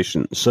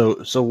PlayStation.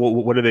 So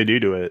what do they do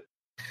to it?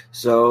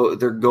 So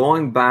they're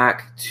going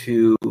back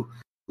to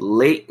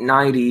late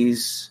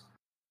 90s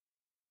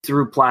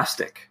through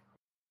plastic.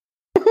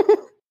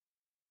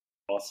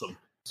 Awesome.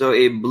 So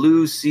a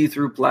blue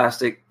see-through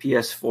plastic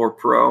PS4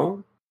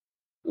 Pro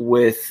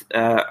with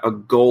a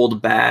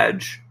gold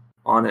badge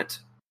on it.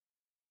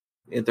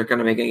 They're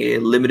kind of making a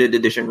limited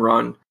edition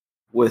run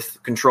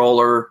with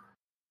controller,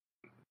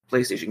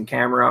 PlayStation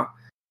camera,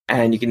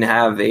 and you can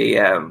have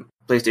a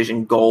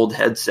PlayStation Gold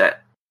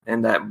headset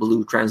and that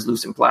blue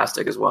translucent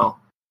plastic as well,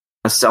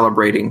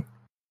 celebrating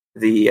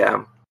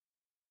the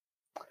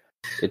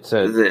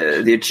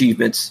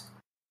achievements.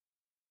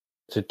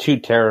 It's a 2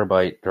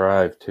 terabyte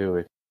drive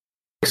too.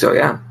 So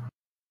yeah,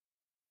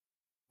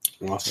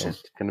 Awesome.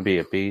 It's going to be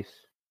a beast.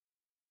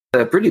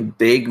 A pretty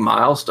big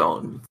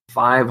milestone.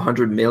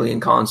 500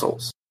 million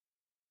consoles.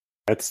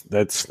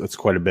 That's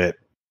quite a bit.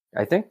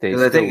 I think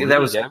that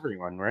was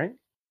everyone, right?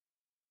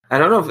 I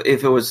don't know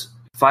if it was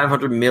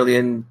 500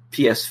 million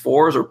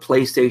PS4s or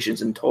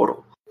PlayStations in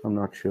total. I'm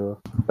not sure,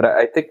 but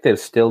I think they're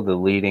still the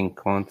leading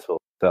console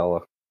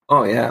seller.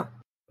 Oh yeah,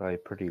 by a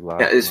pretty large.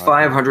 Yeah, it's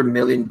 500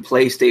 million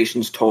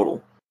PlayStations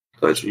total.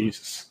 So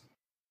Jesus,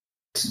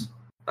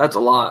 that's a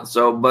lot.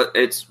 So, but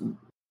it's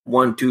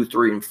 1, 2,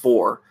 3, and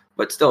 4.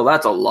 But still,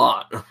 that's a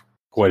lot.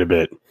 Quite a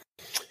bit.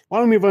 Why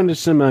don't we move on to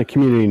some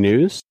community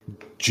news?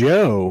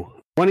 Joe,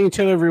 why don't you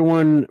tell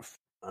everyone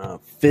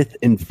fifth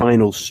and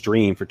final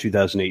stream for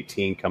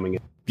 2018 coming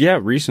in? Yeah,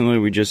 recently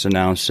we just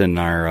announced in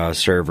our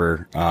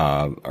server,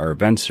 our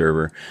event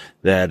server,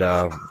 that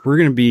we're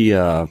going to be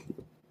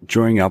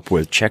joining up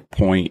with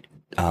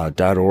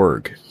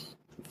checkpoint.org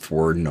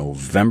for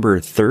November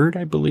 3rd,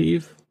 I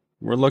believe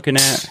we're looking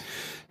at.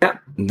 Yeah.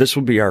 This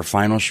will be our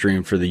final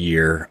stream for the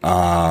year.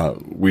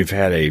 We've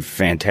had a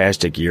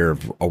fantastic year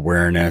of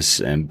awareness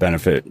and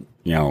benefit,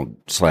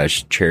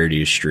 /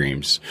 charity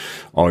streams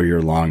all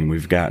year long.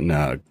 We've gotten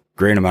a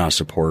great amount of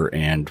support,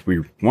 and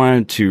we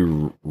wanted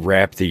to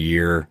wrap the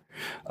year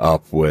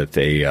up with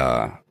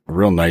a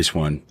real nice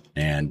one.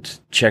 And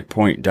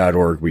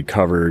checkpoint.org, we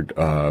covered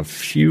a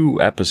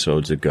few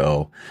episodes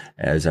ago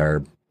as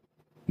our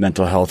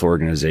mental health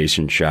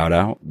organization shout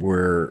out.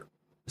 We're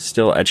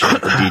still etching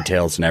up the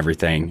details and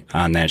everything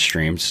on that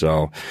stream,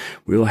 so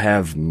we'll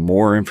have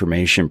more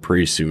information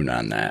pretty soon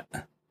on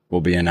that.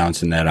 We'll be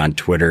announcing that on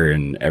Twitter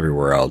and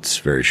everywhere else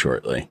very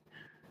shortly.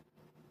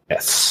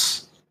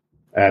 Yes,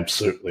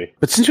 absolutely.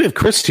 But since we have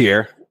Chris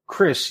here,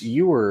 Chris,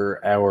 you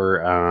were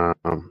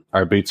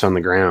our boots on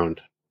the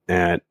ground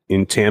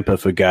in Tampa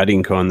for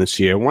Guardian Con this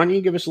year. Why don't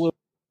you give us a little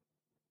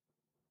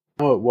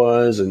how it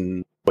was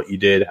and what you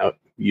did, how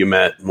you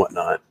met and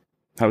whatnot?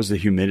 How was the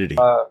humidity?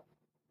 Going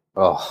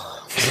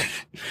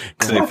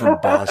from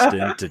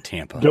Boston to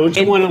Tampa. Don't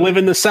you want to live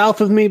in the South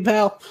with me,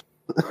 pal?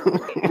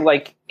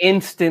 Like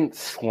instant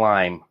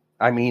slime.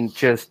 I mean,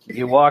 just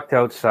you walked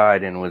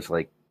outside and it was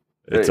like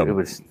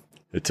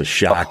it's a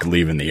shock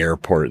leaving the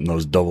airport and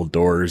those double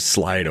doors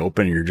slide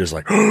open and you're just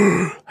like,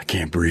 oh, I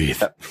can't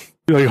breathe.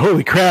 You're like,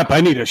 holy crap,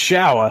 I need a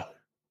shower.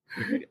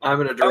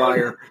 I'm in a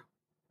dryer.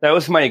 That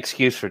was my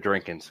excuse for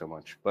drinking so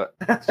much. But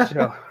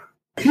so,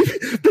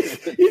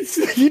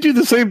 you do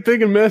the same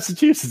thing in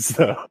Massachusetts,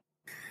 though.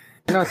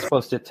 you're not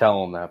supposed to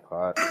tell them that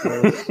part.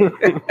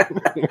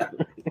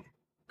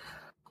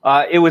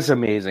 It was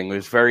amazing. It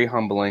was very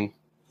humbling.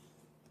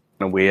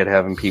 Weird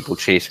having people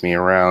chase me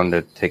around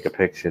to take a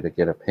picture to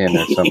get a pin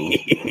or something.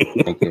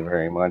 Thank you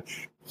very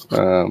much.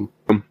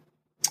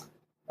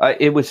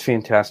 It was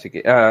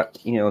fantastic.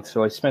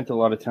 So I spent a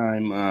lot of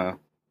time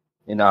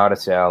in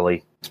Artist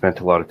Alley.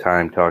 Spent a lot of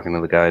time talking to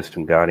the guys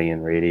from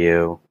Guardian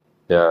Radio.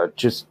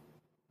 Just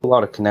a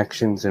lot of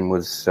connections, and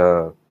was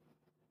very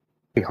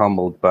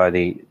humbled by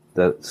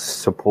the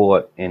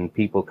support and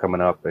people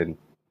coming up and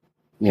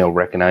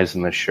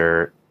recognizing the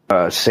shirt.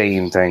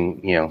 Saying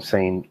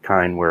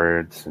kind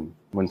words, and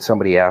when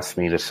somebody asked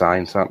me to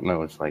sign something, I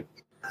was like,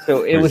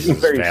 so it was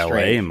very valet.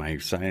 strange. Am I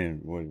signing?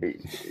 What do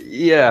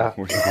Yeah,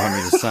 you want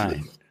me to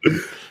sign?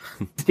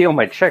 steal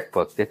my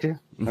checkbook, did you?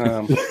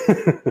 No,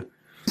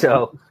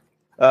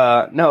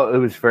 it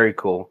was very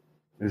cool.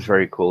 It was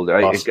very cool.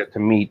 I got to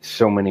meet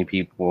so many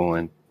people,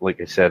 and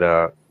like I said,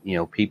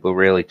 people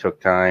really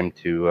took time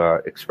to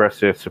express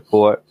their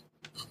support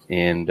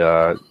and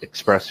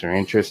express their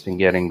interest in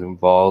getting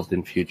involved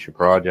in future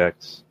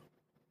projects.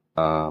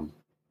 And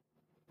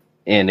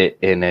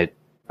it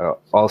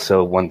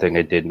also, one thing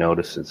I did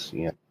notice is,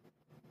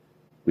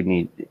 we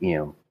need,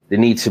 there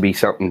needs to be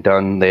something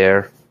done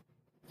there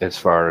as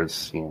far as,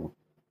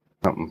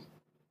 something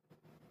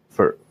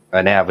for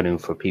an avenue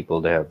for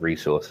people to have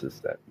resources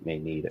that may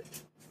need it.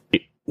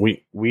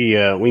 We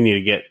need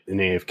to get an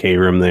AFK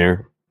room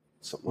there,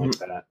 something like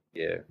that.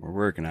 Yeah, We're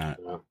working on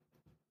it.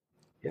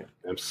 Yeah,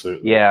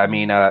 absolutely. yeah. I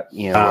mean,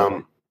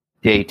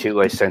 day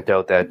 2, I sent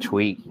out that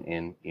tweet,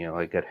 and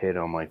I got hit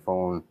on my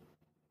phone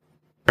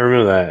I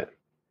remember that.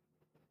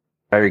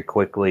 very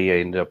quickly. I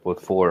ended up with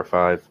 4 or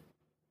 5.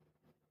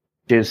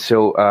 Just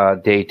so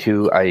day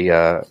 2,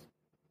 I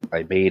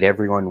made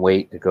everyone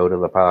wait to go to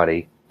the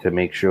party to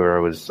make sure I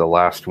was the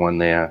last one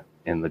there,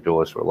 and the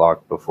doors were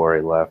locked before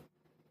I left.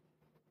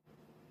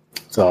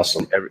 It's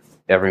awesome.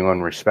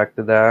 Everyone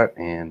respected that,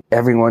 and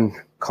everyone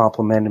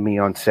complimented me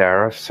on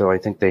Sarah, so I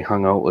think they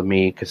hung out with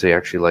me because they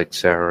actually liked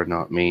Sarah,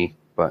 not me.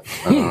 But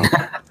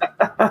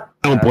I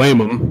don't blame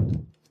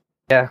them.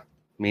 yeah,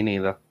 me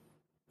neither.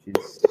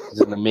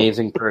 She's an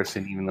amazing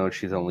person, even though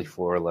she's only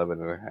 4'11"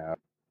 and a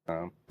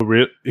half.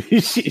 Really?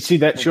 You see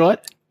that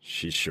short?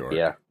 She's short.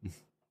 Yeah.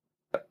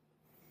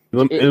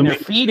 Let Her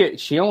feet,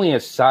 she only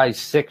has size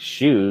 6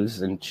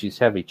 shoes, and she's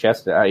heavy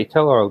chested. I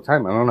tell her all the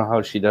time, I don't know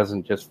how she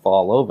doesn't just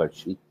fall over.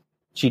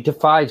 She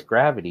defies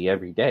gravity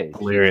every day.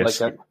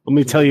 hilarious. Like Let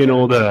me tell you an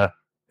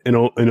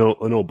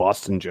old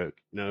Boston joke.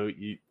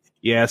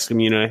 You ask him,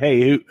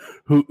 hey,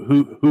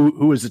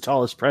 who is the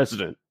tallest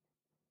president?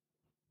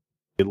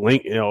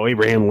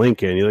 Abraham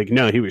Lincoln. You're like,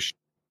 no, he was.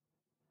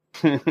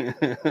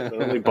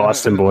 Only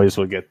Boston boys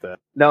will get that.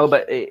 No,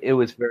 but it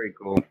was very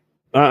cool.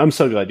 I'm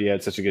so glad you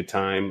had such a good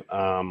time.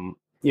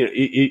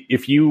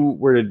 If you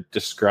were to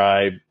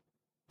describe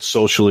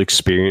social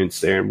experience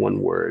there in one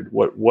word,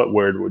 what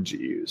word would you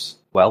use?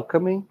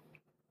 Welcoming?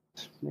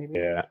 Maybe?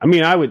 Yeah, I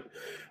mean, I would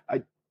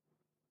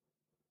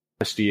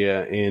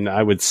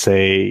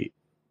say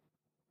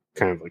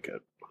kind of like a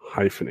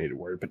hyphenated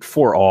word, but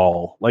for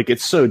all, like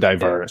it's so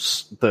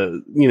diverse. Yeah.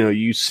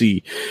 You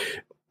see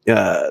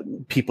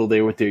people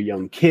there with their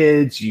young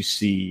kids. You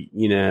see,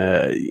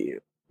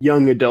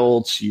 young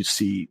adults. You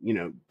see,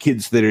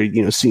 kids that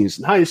are, seniors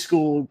in high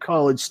school,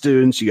 college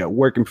students. You got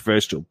working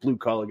professional, blue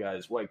collar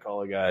guys, white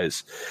collar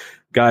guys,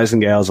 guys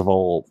and gals of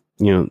all,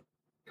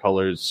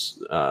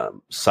 colors,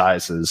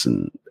 sizes,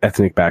 and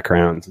ethnic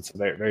backgrounds. It's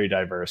very, very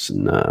diverse,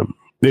 and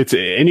it's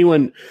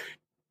anyone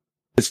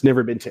that's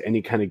never been to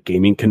any kind of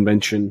gaming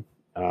convention.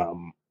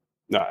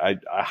 I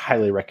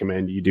highly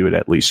recommend you do it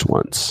at least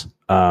once.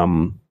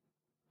 And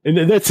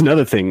that's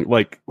another thing.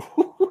 Like,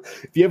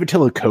 if you ever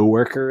tell a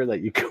coworker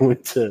that you go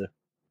into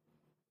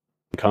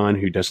con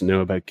who doesn't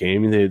know about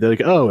gaming, they're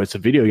like, oh, it's a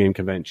video game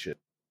convention,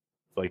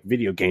 like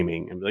video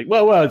gaming, and be like,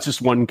 well, it's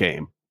just one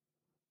game.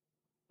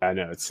 I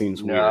know it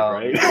seems weird,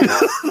 right?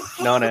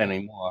 Not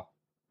anymore.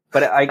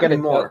 But I gotta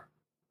tell,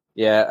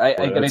 I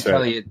gotta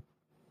tell you,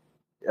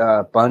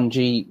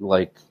 Bungie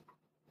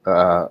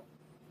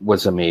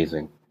was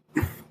amazing,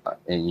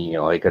 and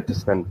I got to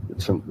spend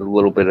a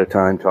little bit of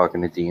time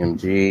talking to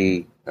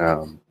DMG.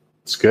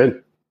 It's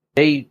good.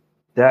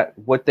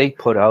 What they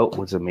put out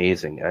was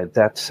amazing.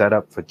 That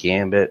setup for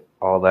Gambit,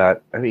 all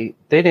that. I mean,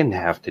 they didn't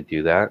have to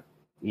do that.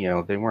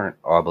 They weren't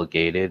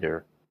obligated,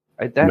 or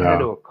had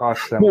to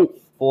cost them a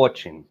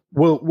fortune.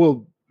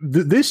 Well,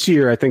 this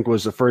year I think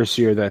was the first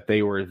year that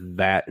they were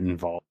that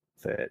involved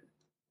with it.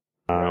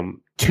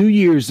 2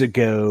 years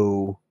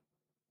ago,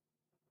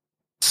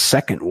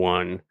 second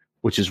one,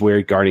 which is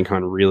where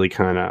GuardianCon really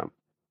kind of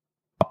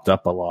popped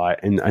up a lot,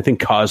 and I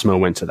think Cosmo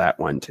went to that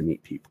one to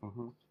meet people.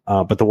 Mm-hmm.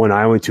 But the one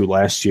I went to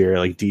last year,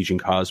 like Deej and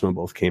Cosmo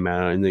both came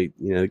out, and they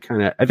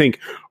kind of, I think,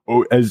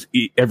 as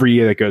every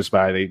year that goes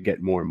by, they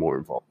get more and more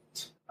involved.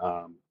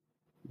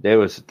 There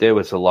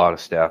was a lot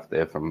of staff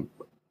there from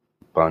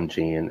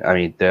Bungie, and I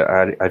mean,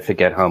 I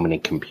forget how many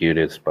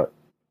computers, but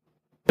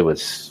it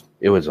was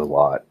a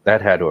lot.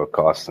 That had to have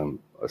cost them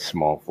a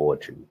small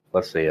fortune.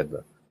 Plus, they had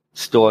the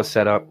store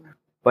set up,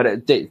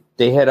 but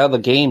they had other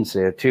games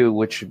there too,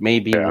 which may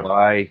be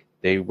why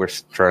they were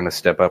trying to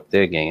step up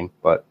their game.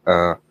 But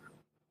it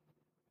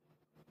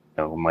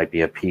might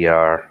be a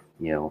PR,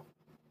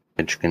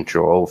 pinch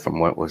control from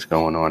what was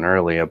going on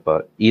earlier.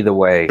 But either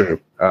way,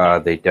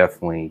 they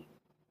definitely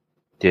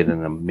did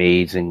an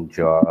amazing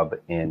job,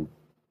 and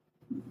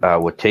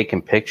were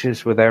taking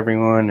pictures with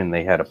everyone, and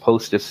they had a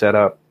poster set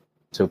up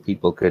so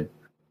people could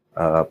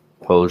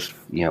pose,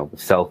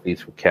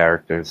 selfies with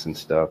characters and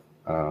stuff.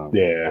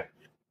 They're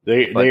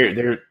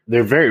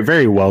very,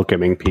 very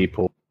welcoming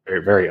people.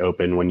 Very, very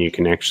open when you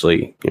can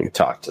actually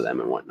talk to them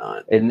and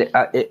whatnot. And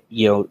I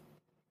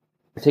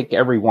think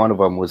every one of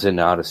them was in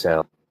out of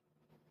sale,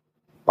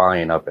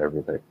 buying up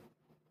everything.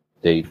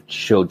 They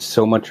showed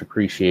so much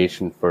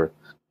appreciation for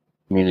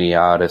community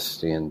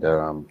artists, and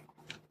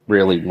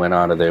really went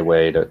out of their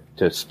way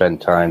to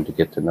spend time to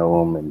get to know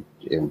them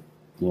and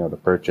to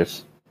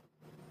purchase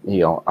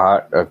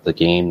art of the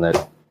game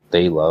that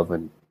they love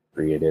and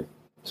created.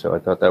 So I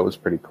thought that was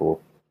pretty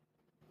cool.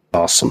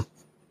 Awesome.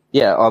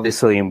 Yeah,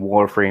 obviously, and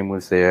Warframe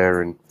was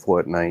there, and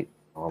Fortnite,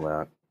 all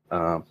that.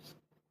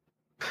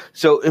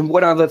 So, and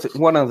one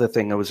other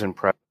thing I was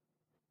impressed.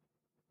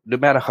 No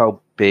matter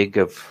how big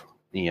of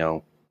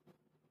you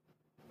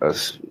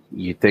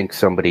think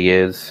somebody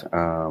is,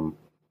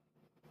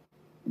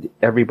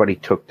 everybody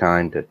took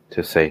time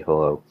to say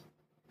hello.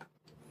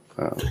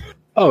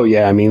 Oh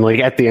yeah, I mean, like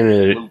at the end of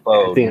the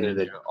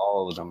day,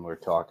 all of them were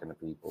talking to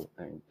people,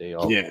 and they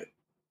all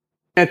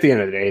At the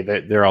end of the day,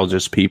 that they're all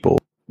just people.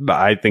 But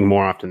I think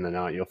more often than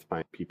not, you'll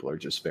find people are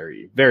just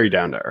very, very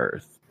down to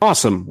earth.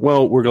 Awesome.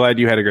 Well, we're glad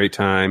you had a great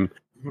time.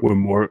 We're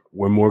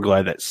more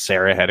glad that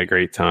Sarah had a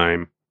great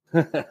time.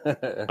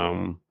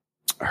 Her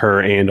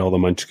and all the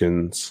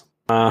Munchkins.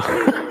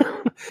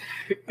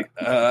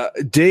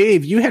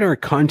 Dave, you had our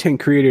content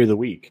creator of the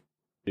week.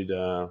 Who'd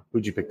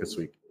you pick this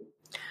week?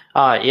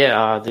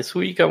 This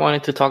week I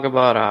wanted to talk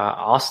about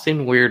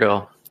Austin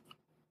Weirdo.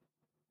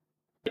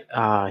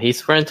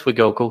 He's friends with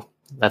Goku.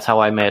 That's how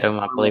I met him.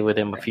 I played with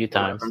him a few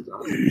times.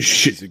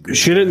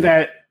 Shouldn't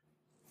that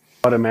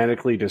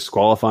automatically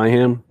disqualify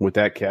him with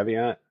that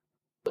caveat?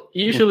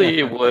 Usually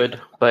it would,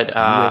 but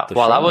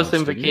while I was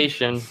on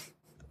vacation,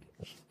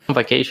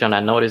 I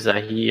noticed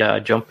that he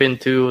jumped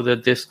into the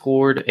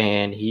Discord,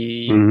 and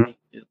he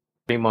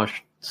pretty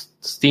much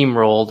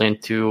steamrolled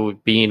into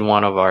being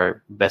one of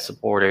our best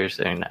supporters,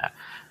 and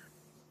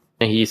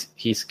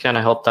he's kind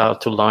of helped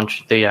out to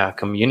launch the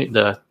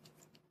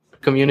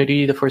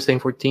community, the First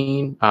Aid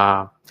 14,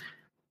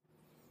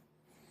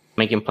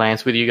 making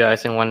plans with you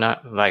guys and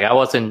whatnot. Like, I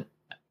wasn't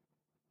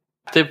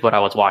active, but I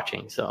was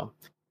watching, so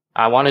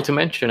I wanted to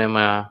mention him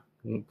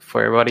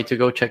for everybody to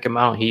go check him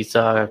out. He's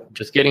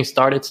just getting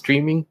started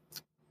streaming,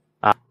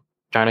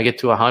 trying to get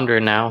to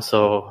 100 now,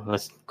 so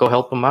let's go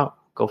help him out.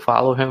 Go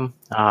follow him.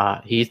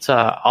 He's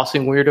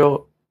Austin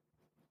Weirdo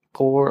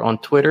Core on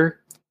Twitter.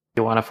 If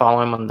you want to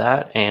follow him on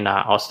that, and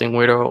Austin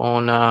Weirdo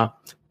on.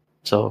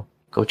 So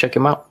go check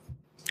him out.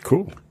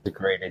 Cool. It's a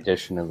great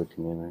addition to the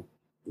community.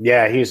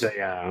 Yeah, he's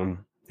a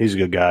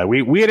good guy.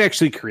 We had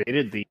actually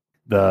created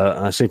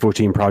the Saint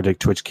 14 Project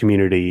Twitch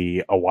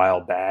community a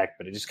while back,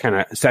 but it just kind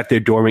of sat there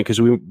dormant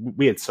because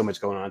we had so much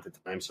going on at the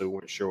time, so we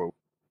weren't sure.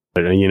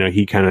 But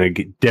he kind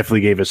of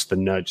definitely gave us the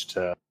nudge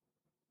to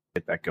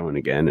get that going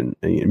again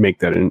and make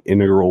that an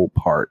integral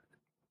part.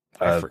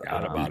 I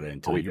forgot about it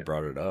until you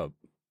brought it up.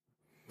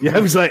 Yeah, I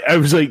was like,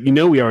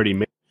 we already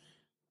made.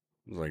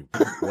 I was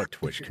like, what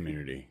Twitch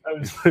community? I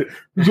was like,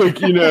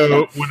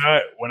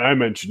 when I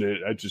mentioned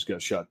it, I just got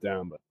shot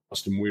down. But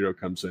Austin Weirdo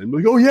comes in, I'm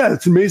like, oh yeah,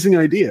 it's an amazing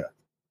idea.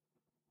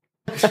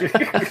 It's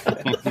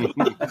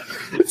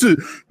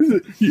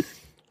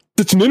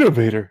an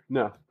innovator.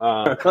 No.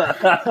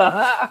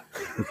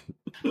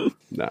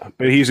 No,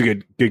 but he's a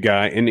good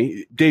guy.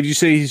 And Dave, you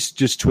say he's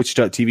just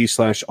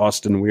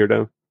twitch.tv/Austin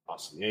Weirdo?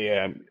 Awesome.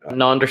 Yeah.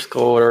 No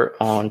underscore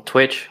on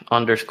Twitch,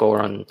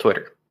 underscore on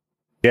Twitter.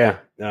 Yeah.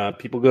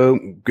 People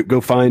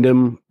go find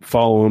him,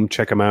 follow him,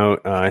 check him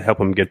out, help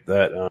him get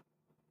that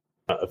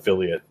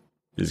affiliate.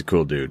 He's a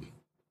cool dude.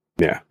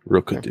 Yeah,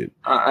 real good dude.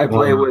 I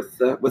play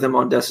with him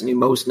on Destiny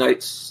most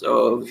nights,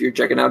 so if you're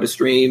checking out his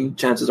stream,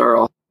 chances are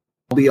I'll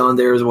be on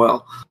there as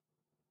well.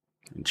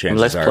 And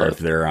chances are, if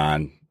they're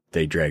on,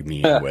 they drag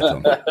me in with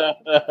them.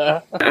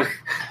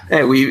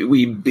 Hey,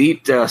 we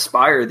beat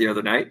Spire the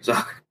other night. So.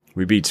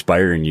 We beat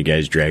Spire, and you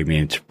guys dragged me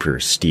into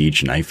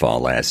Prestige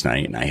Nightfall last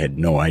night, and I had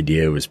no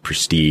idea it was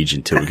Prestige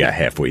until we got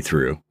halfway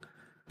through.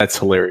 That's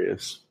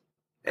hilarious.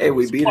 Hey,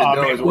 we beat it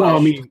though as well.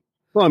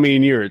 I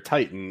mean, you're a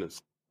Titan.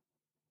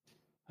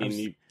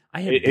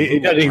 I had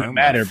it doesn't even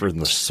matter for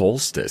the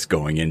solstice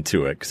going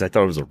into it because I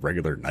thought it was a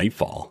regular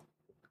Nightfall.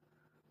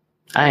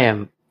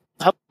 I'll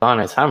be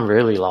honest, I'm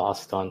really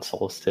lost on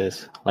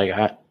Solstice. Like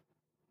I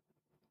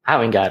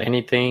haven't got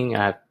anything.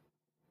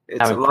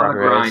 It's a lot of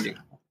grinding.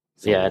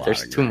 Yeah,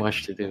 there's too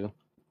much to do.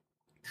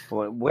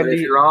 Well,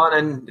 if you're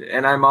on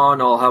and I'm on,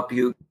 I'll help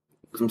you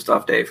with some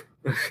stuff, Dave.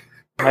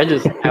 I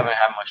just haven't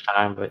had much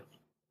time, but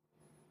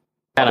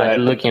kind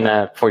of looking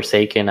at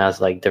Forsaken as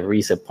like the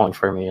reset point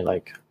for me.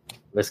 Like,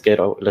 let's get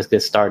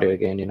started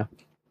again. You know,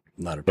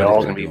 A lot of It's people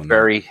going are to be doing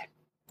very,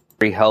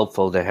 very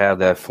helpful to have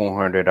that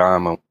 400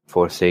 armor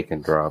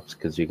Forsaken drops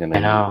because you're going to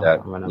need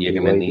that. You're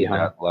going to need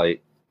that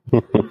light.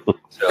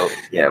 So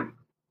yeah,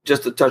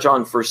 just to touch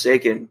on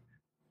Forsaken,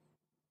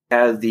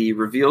 had the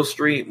reveal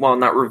stream. Well,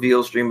 not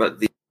reveal stream, but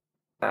the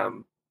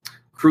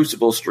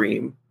Crucible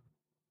stream.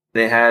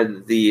 They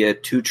had the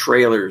 2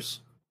 trailers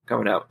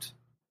coming out.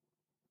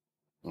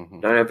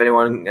 Mm-hmm. Don't know if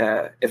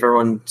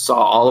everyone saw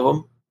all of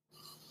them.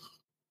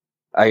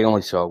 I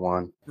only saw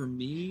one. For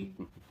me,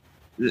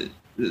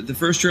 the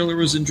first trailer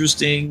was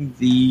interesting.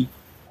 The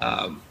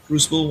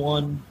Crucible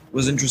one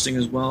was interesting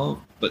as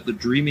well, but the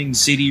Dreaming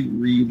City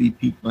really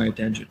piqued my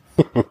attention.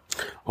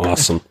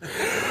 Awesome.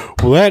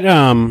 Well, that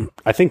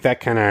I think that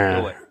kind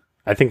of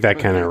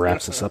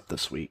wraps us up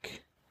this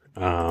week.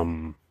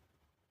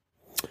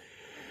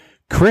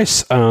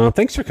 Chris,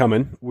 thanks for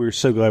coming. We're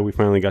so glad we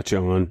finally got you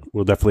on.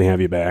 We'll definitely have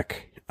you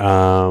back.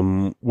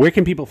 Where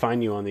can people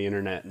find you on the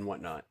internet and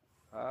whatnot?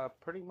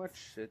 Pretty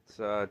much, it's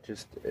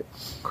just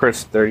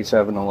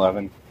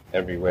Chris3711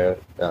 everywhere.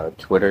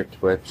 Twitter,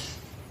 Twitch,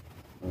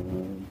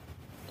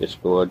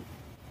 Discord.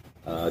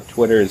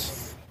 Twitter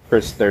is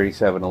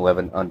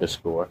Chris3711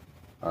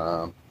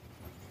 _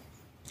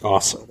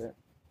 Awesome.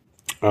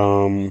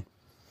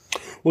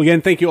 Well,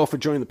 again, thank you all for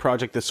joining the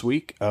project this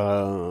week.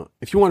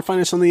 If you want to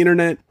find us on the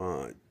internet,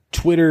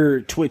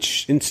 Twitter,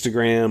 Twitch,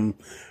 Instagram,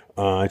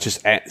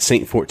 just at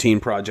Saint 14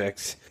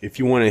 Project. If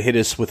you want to hit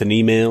us with an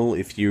email,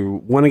 if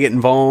you want to get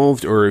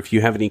involved, or if you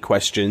have any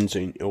questions,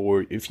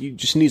 or if you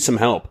just need some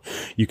help,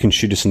 you can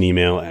shoot us an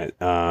email at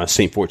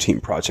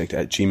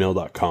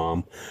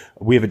saint14project@gmail.com.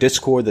 We have a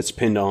Discord that's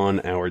pinned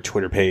on our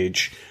Twitter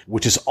page,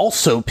 which is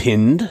also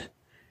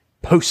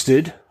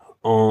posted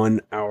on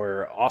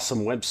our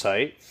awesome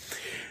website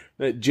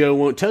that Joe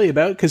won't tell you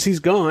about because he's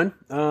gone.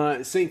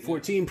 Saint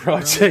 14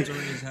 Project.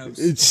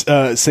 It's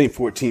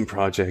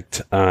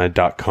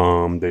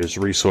saint14project.com. There's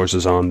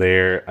resources on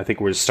there. I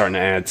think we're starting to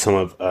add some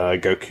of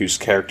Goku's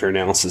character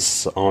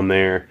analysis on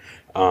there.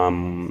 We're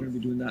going to be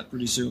doing that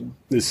pretty soon.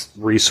 There's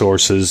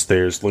resources.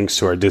 There's links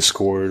to our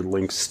Discord,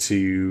 links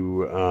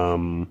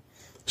to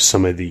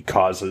some of the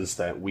causes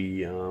that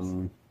we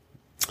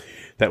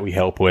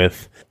help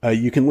with.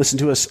 You can listen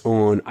to us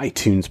on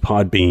iTunes,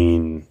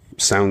 Podbean,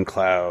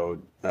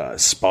 SoundCloud,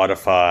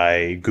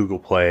 Spotify, Google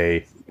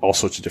Play, all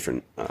sorts of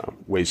different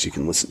ways you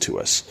can listen to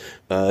us.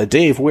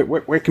 Dave,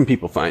 where can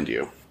people find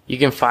you? You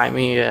can find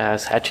me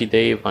as Hatchy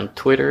Dave on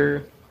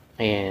Twitter,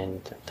 and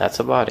that's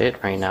about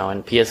it right now.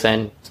 And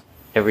PSN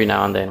every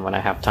now and then when I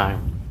have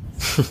time.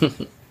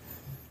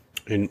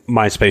 In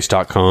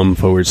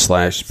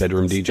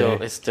myspace.com/bedroom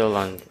DJ. It's still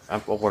on a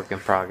work in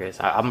progress.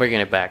 I'm bringing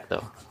it back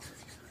though.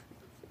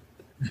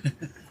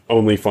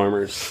 Only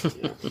farmers.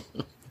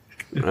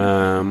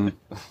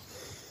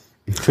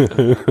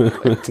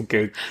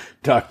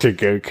 Dr.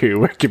 Goku,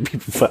 where can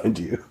people find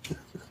you?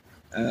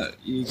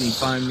 You can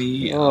find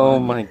me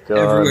my God.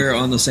 everywhere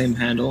on the same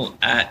handle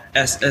at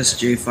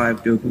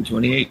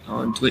SSJ5Goku28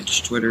 on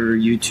Twitch, Twitter,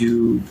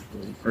 YouTube,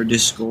 or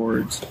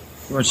Discord.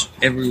 Pretty much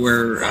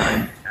everywhere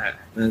I'm at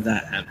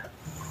that handle.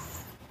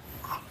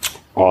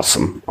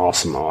 Awesome.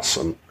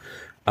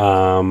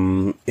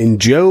 And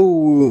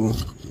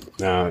Joe's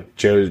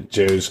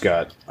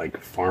got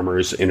like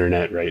farmers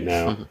internet right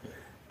now.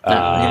 He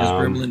has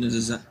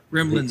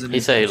gremlins in He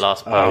said he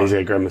lost power. Oh, he's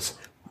got gremlins.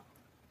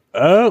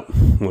 Oh,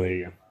 well, there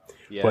you go.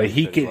 Yeah, But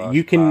you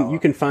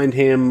can find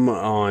him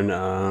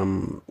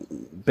on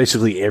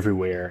basically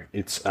everywhere.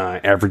 It's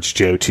Average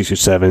Joe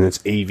 227. It's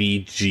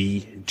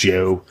AVG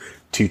Joe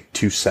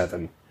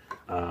 227.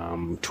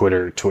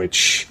 Twitter,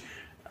 Twitch,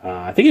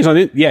 I think he's on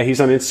it. Yeah,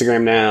 he's on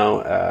Instagram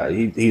now.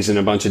 He's in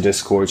a bunch of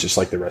Discords, just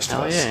like the rest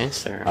of us. Yeah,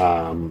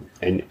 Instagram.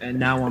 And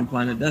now on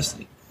Planet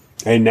Destiny.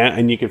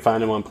 And you can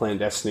find him on Planet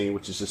Destiny,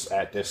 which is just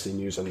at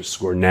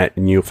DestinyNews_net,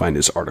 and you'll find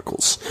his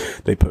articles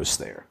they post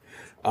there.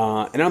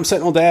 And I'm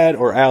Sentinel Dad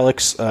or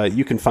Alex.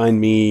 You can find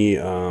me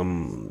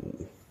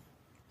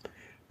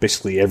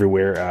basically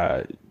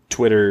everywhere.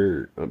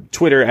 Twitter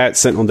at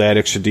Sentinel Dad,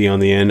 extra D on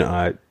the end.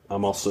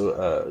 I'm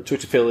also a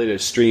Twitch affiliate. I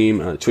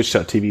stream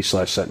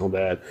twitch.tv/Sentinel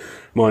Dad.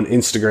 I'm on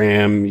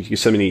Instagram. You can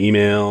send me an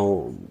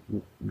email,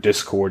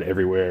 Discord,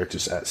 everywhere,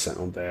 just at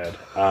Sentinel Dad.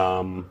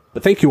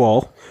 But thank you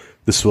all.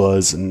 This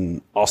was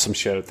an awesome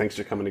show. Thanks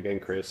for coming again,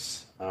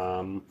 Chris.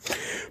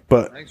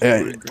 Next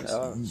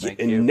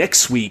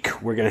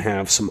week, we're going to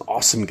have some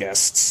awesome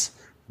guests.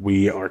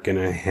 We are going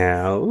to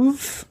have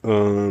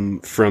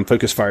from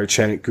Focus Fire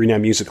Chat, Green Eye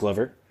Music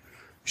Lover.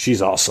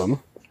 She's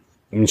awesome.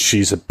 And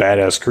she's a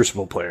badass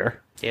Crucible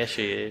player. Yeah,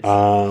 she is.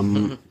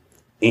 And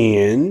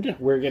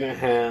we're going to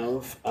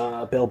have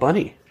Belle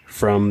Bunny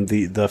from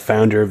the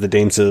founder of the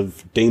Dames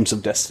of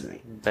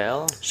Destiny.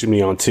 Belle? She's going to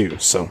be on too,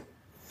 so...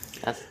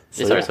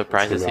 These are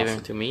surprises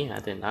even to me. I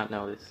did not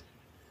know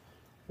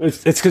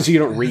this. It's because you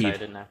don't read.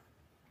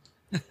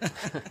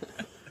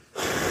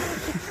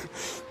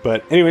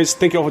 But anyways,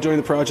 thank you all for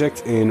joining the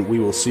project, and we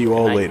will see you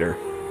all later.